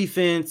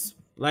 defense,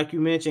 like you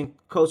mentioned,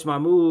 Coach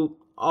Mahmoud,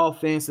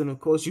 offense, and of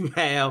course you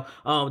have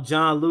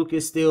John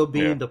Lucas still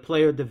being the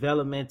player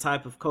development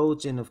type of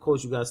coach, and of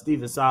course you got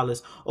Steven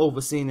Silas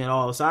overseeing it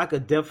all. So I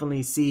could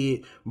definitely see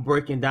it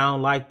breaking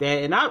down like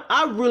that, and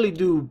I really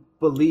do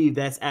believe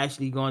that's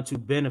actually going to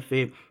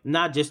benefit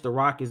not just the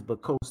Rockets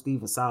but Coach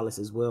Steven Silas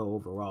as well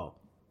overall.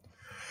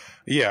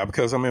 Yeah,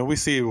 because I mean we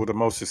see with the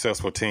most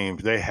successful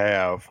teams, they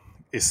have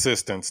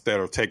assistants that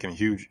are taking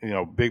huge,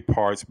 big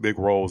parts, big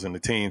roles in the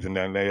teams, and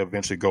then they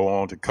eventually go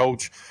on to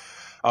coach.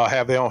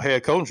 Have their own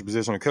head coaching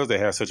position because they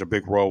have such a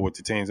big role with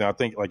the teams. And I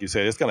think, like you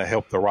said, it's going to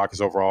help the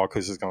Rockets overall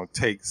because it's going to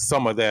take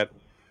some of that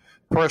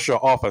pressure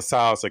off of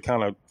Silas to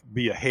kind of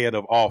be ahead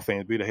of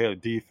offense, be the head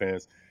of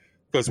defense.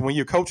 because when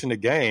you're coaching the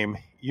game,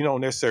 you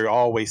don't necessarily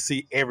always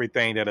see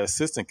everything that an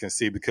assistant can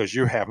see because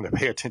you're having to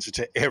pay attention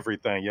to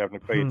everything. You have to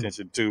pay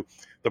attention to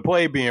the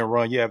play being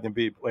run. You have to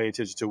pay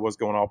attention to what's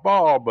going off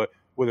ball. But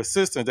with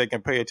assistants, they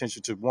can pay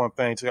attention to one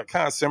thing. To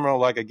kind of similar,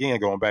 like, again,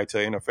 going back to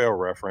an NFL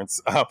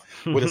reference,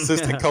 with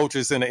assistant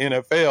coaches in the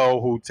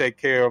NFL who take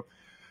care of,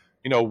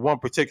 one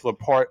particular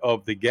part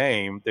of the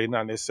game. They're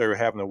not necessarily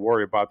having to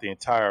worry about the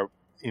entire,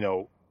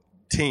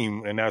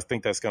 team, and I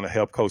think that's going to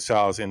help Coach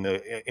Childs at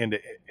the end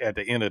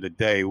of the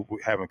day,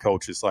 having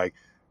coaches like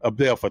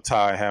Abdel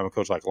Fattah and having a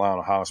coach like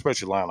Lionel Hollins,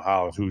 especially Lionel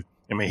Hollins, who,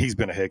 he's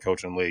been a head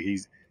coach in the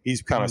league.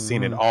 He's kind of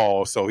seen it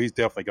all, so he's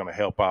definitely going to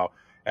help out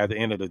at the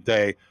end of the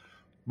day.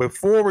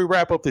 Before we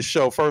wrap up the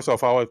show, first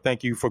off, I want to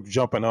thank you for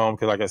jumping on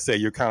because, like I said,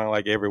 you're kind of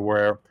like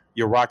everywhere.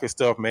 Your Rocket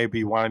stuff may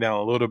be winding down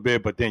a little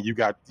bit, but then he's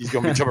going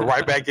to be jumping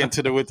right back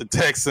into with the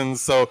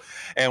Texans. So,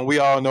 and we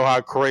all know how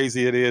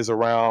crazy it is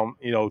around,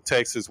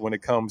 Texas when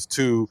it comes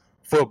to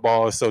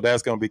football. So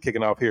that's going to be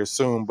kicking off here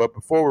soon. But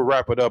before we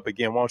wrap it up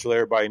again, why don't you let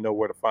everybody know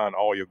where to find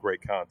all your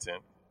great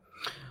content?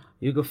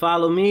 You can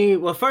follow me.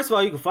 Well, first of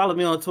all, you can follow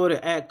me on Twitter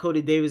at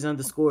Coty Davis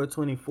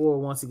 _24.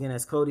 Once again,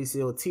 that's Coty,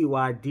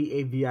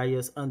 COTY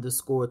DAVIS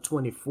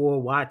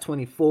 _24. Why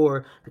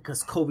 24?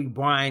 Because Kobe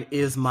Bryant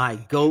is my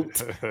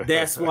GOAT.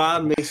 That's why.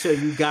 Make sure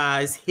you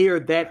guys hear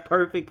that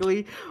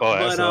perfectly. Oh,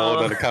 that's a whole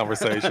other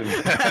conversation.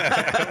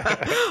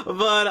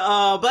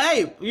 But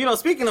hey,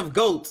 speaking of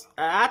GOATs,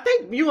 I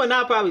think you and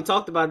I probably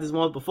talked about this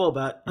once before,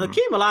 but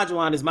Hakeem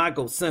Olajuwon is my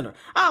GOAT center.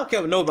 I don't care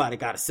what nobody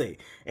got to say.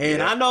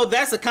 And I know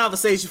that's a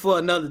conversation for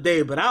another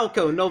day, but I don't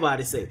care what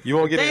nobody say. You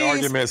won't get any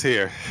arguments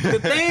here. The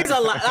things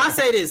I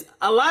say this: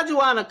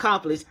 Olajuwon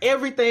accomplished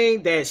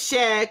everything that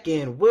Shaq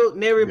and Wilt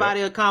and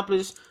everybody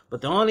accomplished.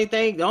 But the only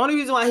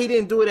reason why he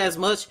didn't do it as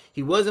much,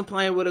 he wasn't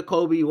playing with a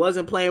Kobe, he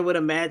wasn't playing with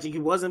a Magic, he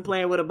wasn't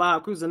playing with a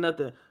Bob Cruz or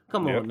nothing.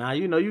 Come on now,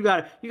 you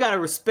gotta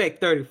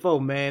respect 34,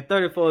 man.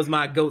 34 is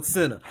my GOAT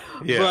center.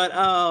 Yeah.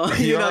 But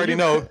you already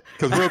know,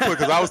 because real quick,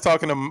 because I was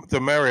talking to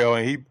Mario,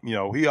 and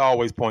he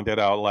always pointed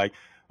that out, like,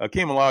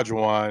 Hakeem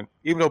Olajuwon,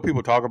 even though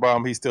people talk about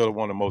him, he's still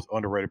one of the most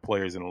underrated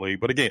players in the league.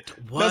 But again,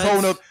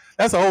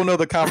 that's a whole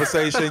nother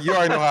conversation. You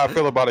already know how I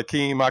feel about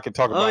Hakeem. I can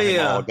talk about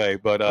him all day.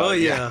 But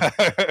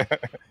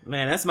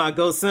man, that's my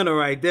GOAT center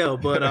right there.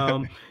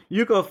 But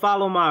you can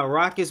follow my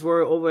Rockets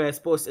word over at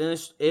Sports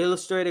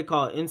Illustrated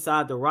called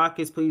Inside the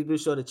Rockets. Please be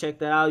sure to check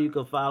that out. You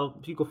can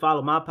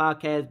follow my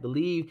podcast,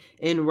 Believe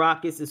in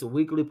Rockets. It's a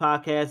weekly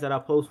podcast that I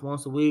post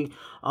once a week.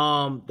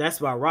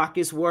 That's my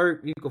Rockets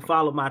work. You can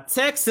follow my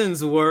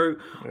Texans work,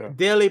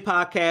 daily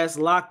podcast,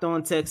 Locked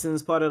On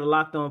Texans, part of the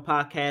Locked On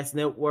Podcast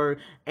Network.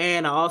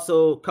 And I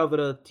also cover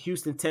the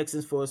Houston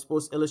Texans for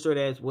Sports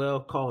Illustrated as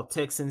well, called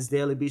Texans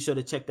Daily. Be sure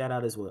to check that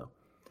out as well.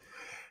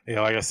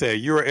 Yeah, like I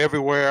said, you're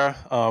everywhere.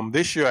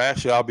 This year,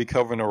 actually, I'll be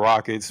covering the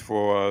Rockets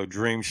for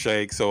Dream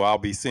Shake, so I'll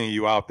be seeing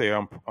you out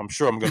there. I'm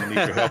sure I'm going to need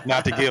your help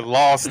not to get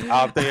lost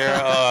out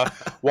there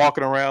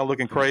walking around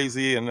looking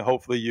crazy, and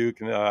hopefully you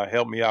can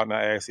help me out and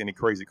not ask any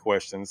crazy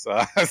questions.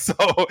 I'm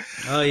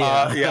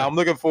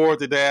looking forward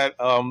to that.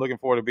 I'm looking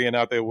forward to being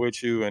out there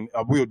with you, and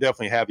we'll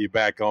definitely have you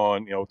back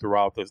on,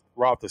 throughout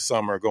the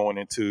summer going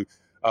into,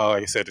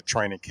 like I said, the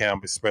training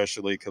camp,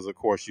 especially because, of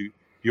course,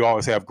 you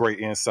always have great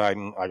insight,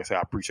 and like I said,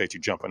 I appreciate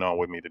you jumping on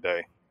with me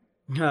today.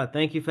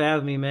 Thank you for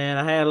having me, man.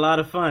 I had a lot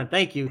of fun.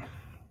 Thank you.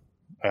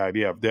 Yeah,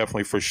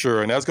 definitely, for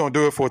sure. And that's going to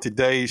do it for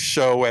today's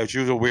show. As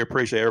usual, we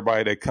appreciate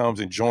everybody that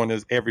comes and joins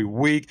us every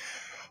week.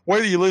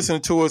 Whether you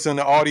listen to us in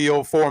the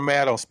audio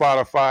format on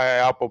Spotify,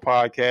 Apple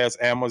Podcasts,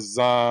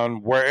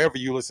 Amazon, wherever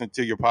you listen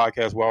to your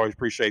podcast, we always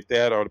appreciate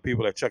that. Or the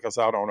people that check us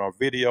out on our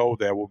video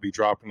that will be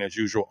dropping as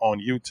usual on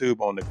YouTube,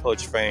 on the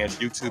Clutch Fans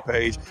YouTube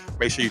page.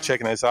 Make sure you're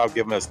checking us out,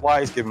 giving us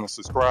likes, giving us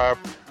subscribe.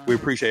 We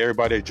appreciate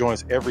everybody that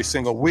joins every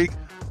single week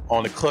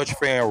on the Clutch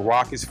Fan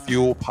Rockets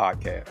Fuel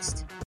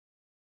podcast.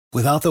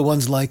 Without the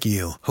ones like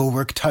you, who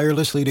work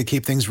tirelessly to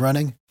keep things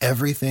running,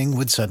 everything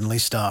would suddenly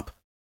stop.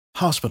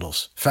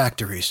 Hospitals,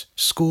 factories,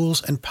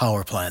 schools, and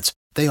power plants,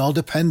 they all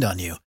depend on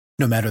you.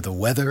 No matter the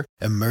weather,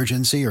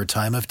 emergency, or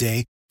time of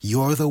day,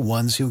 you're the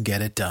ones who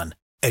get it done.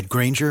 At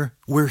Grainger,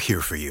 we're here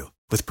for you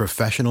with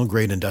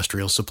professional-grade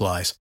industrial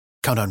supplies.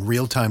 Count on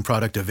real-time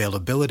product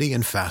availability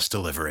and fast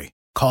delivery.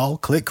 Call,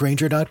 click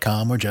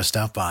Grainger.com, or just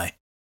stop by.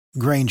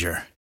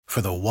 Grainger,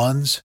 for the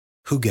ones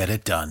who get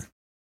it done.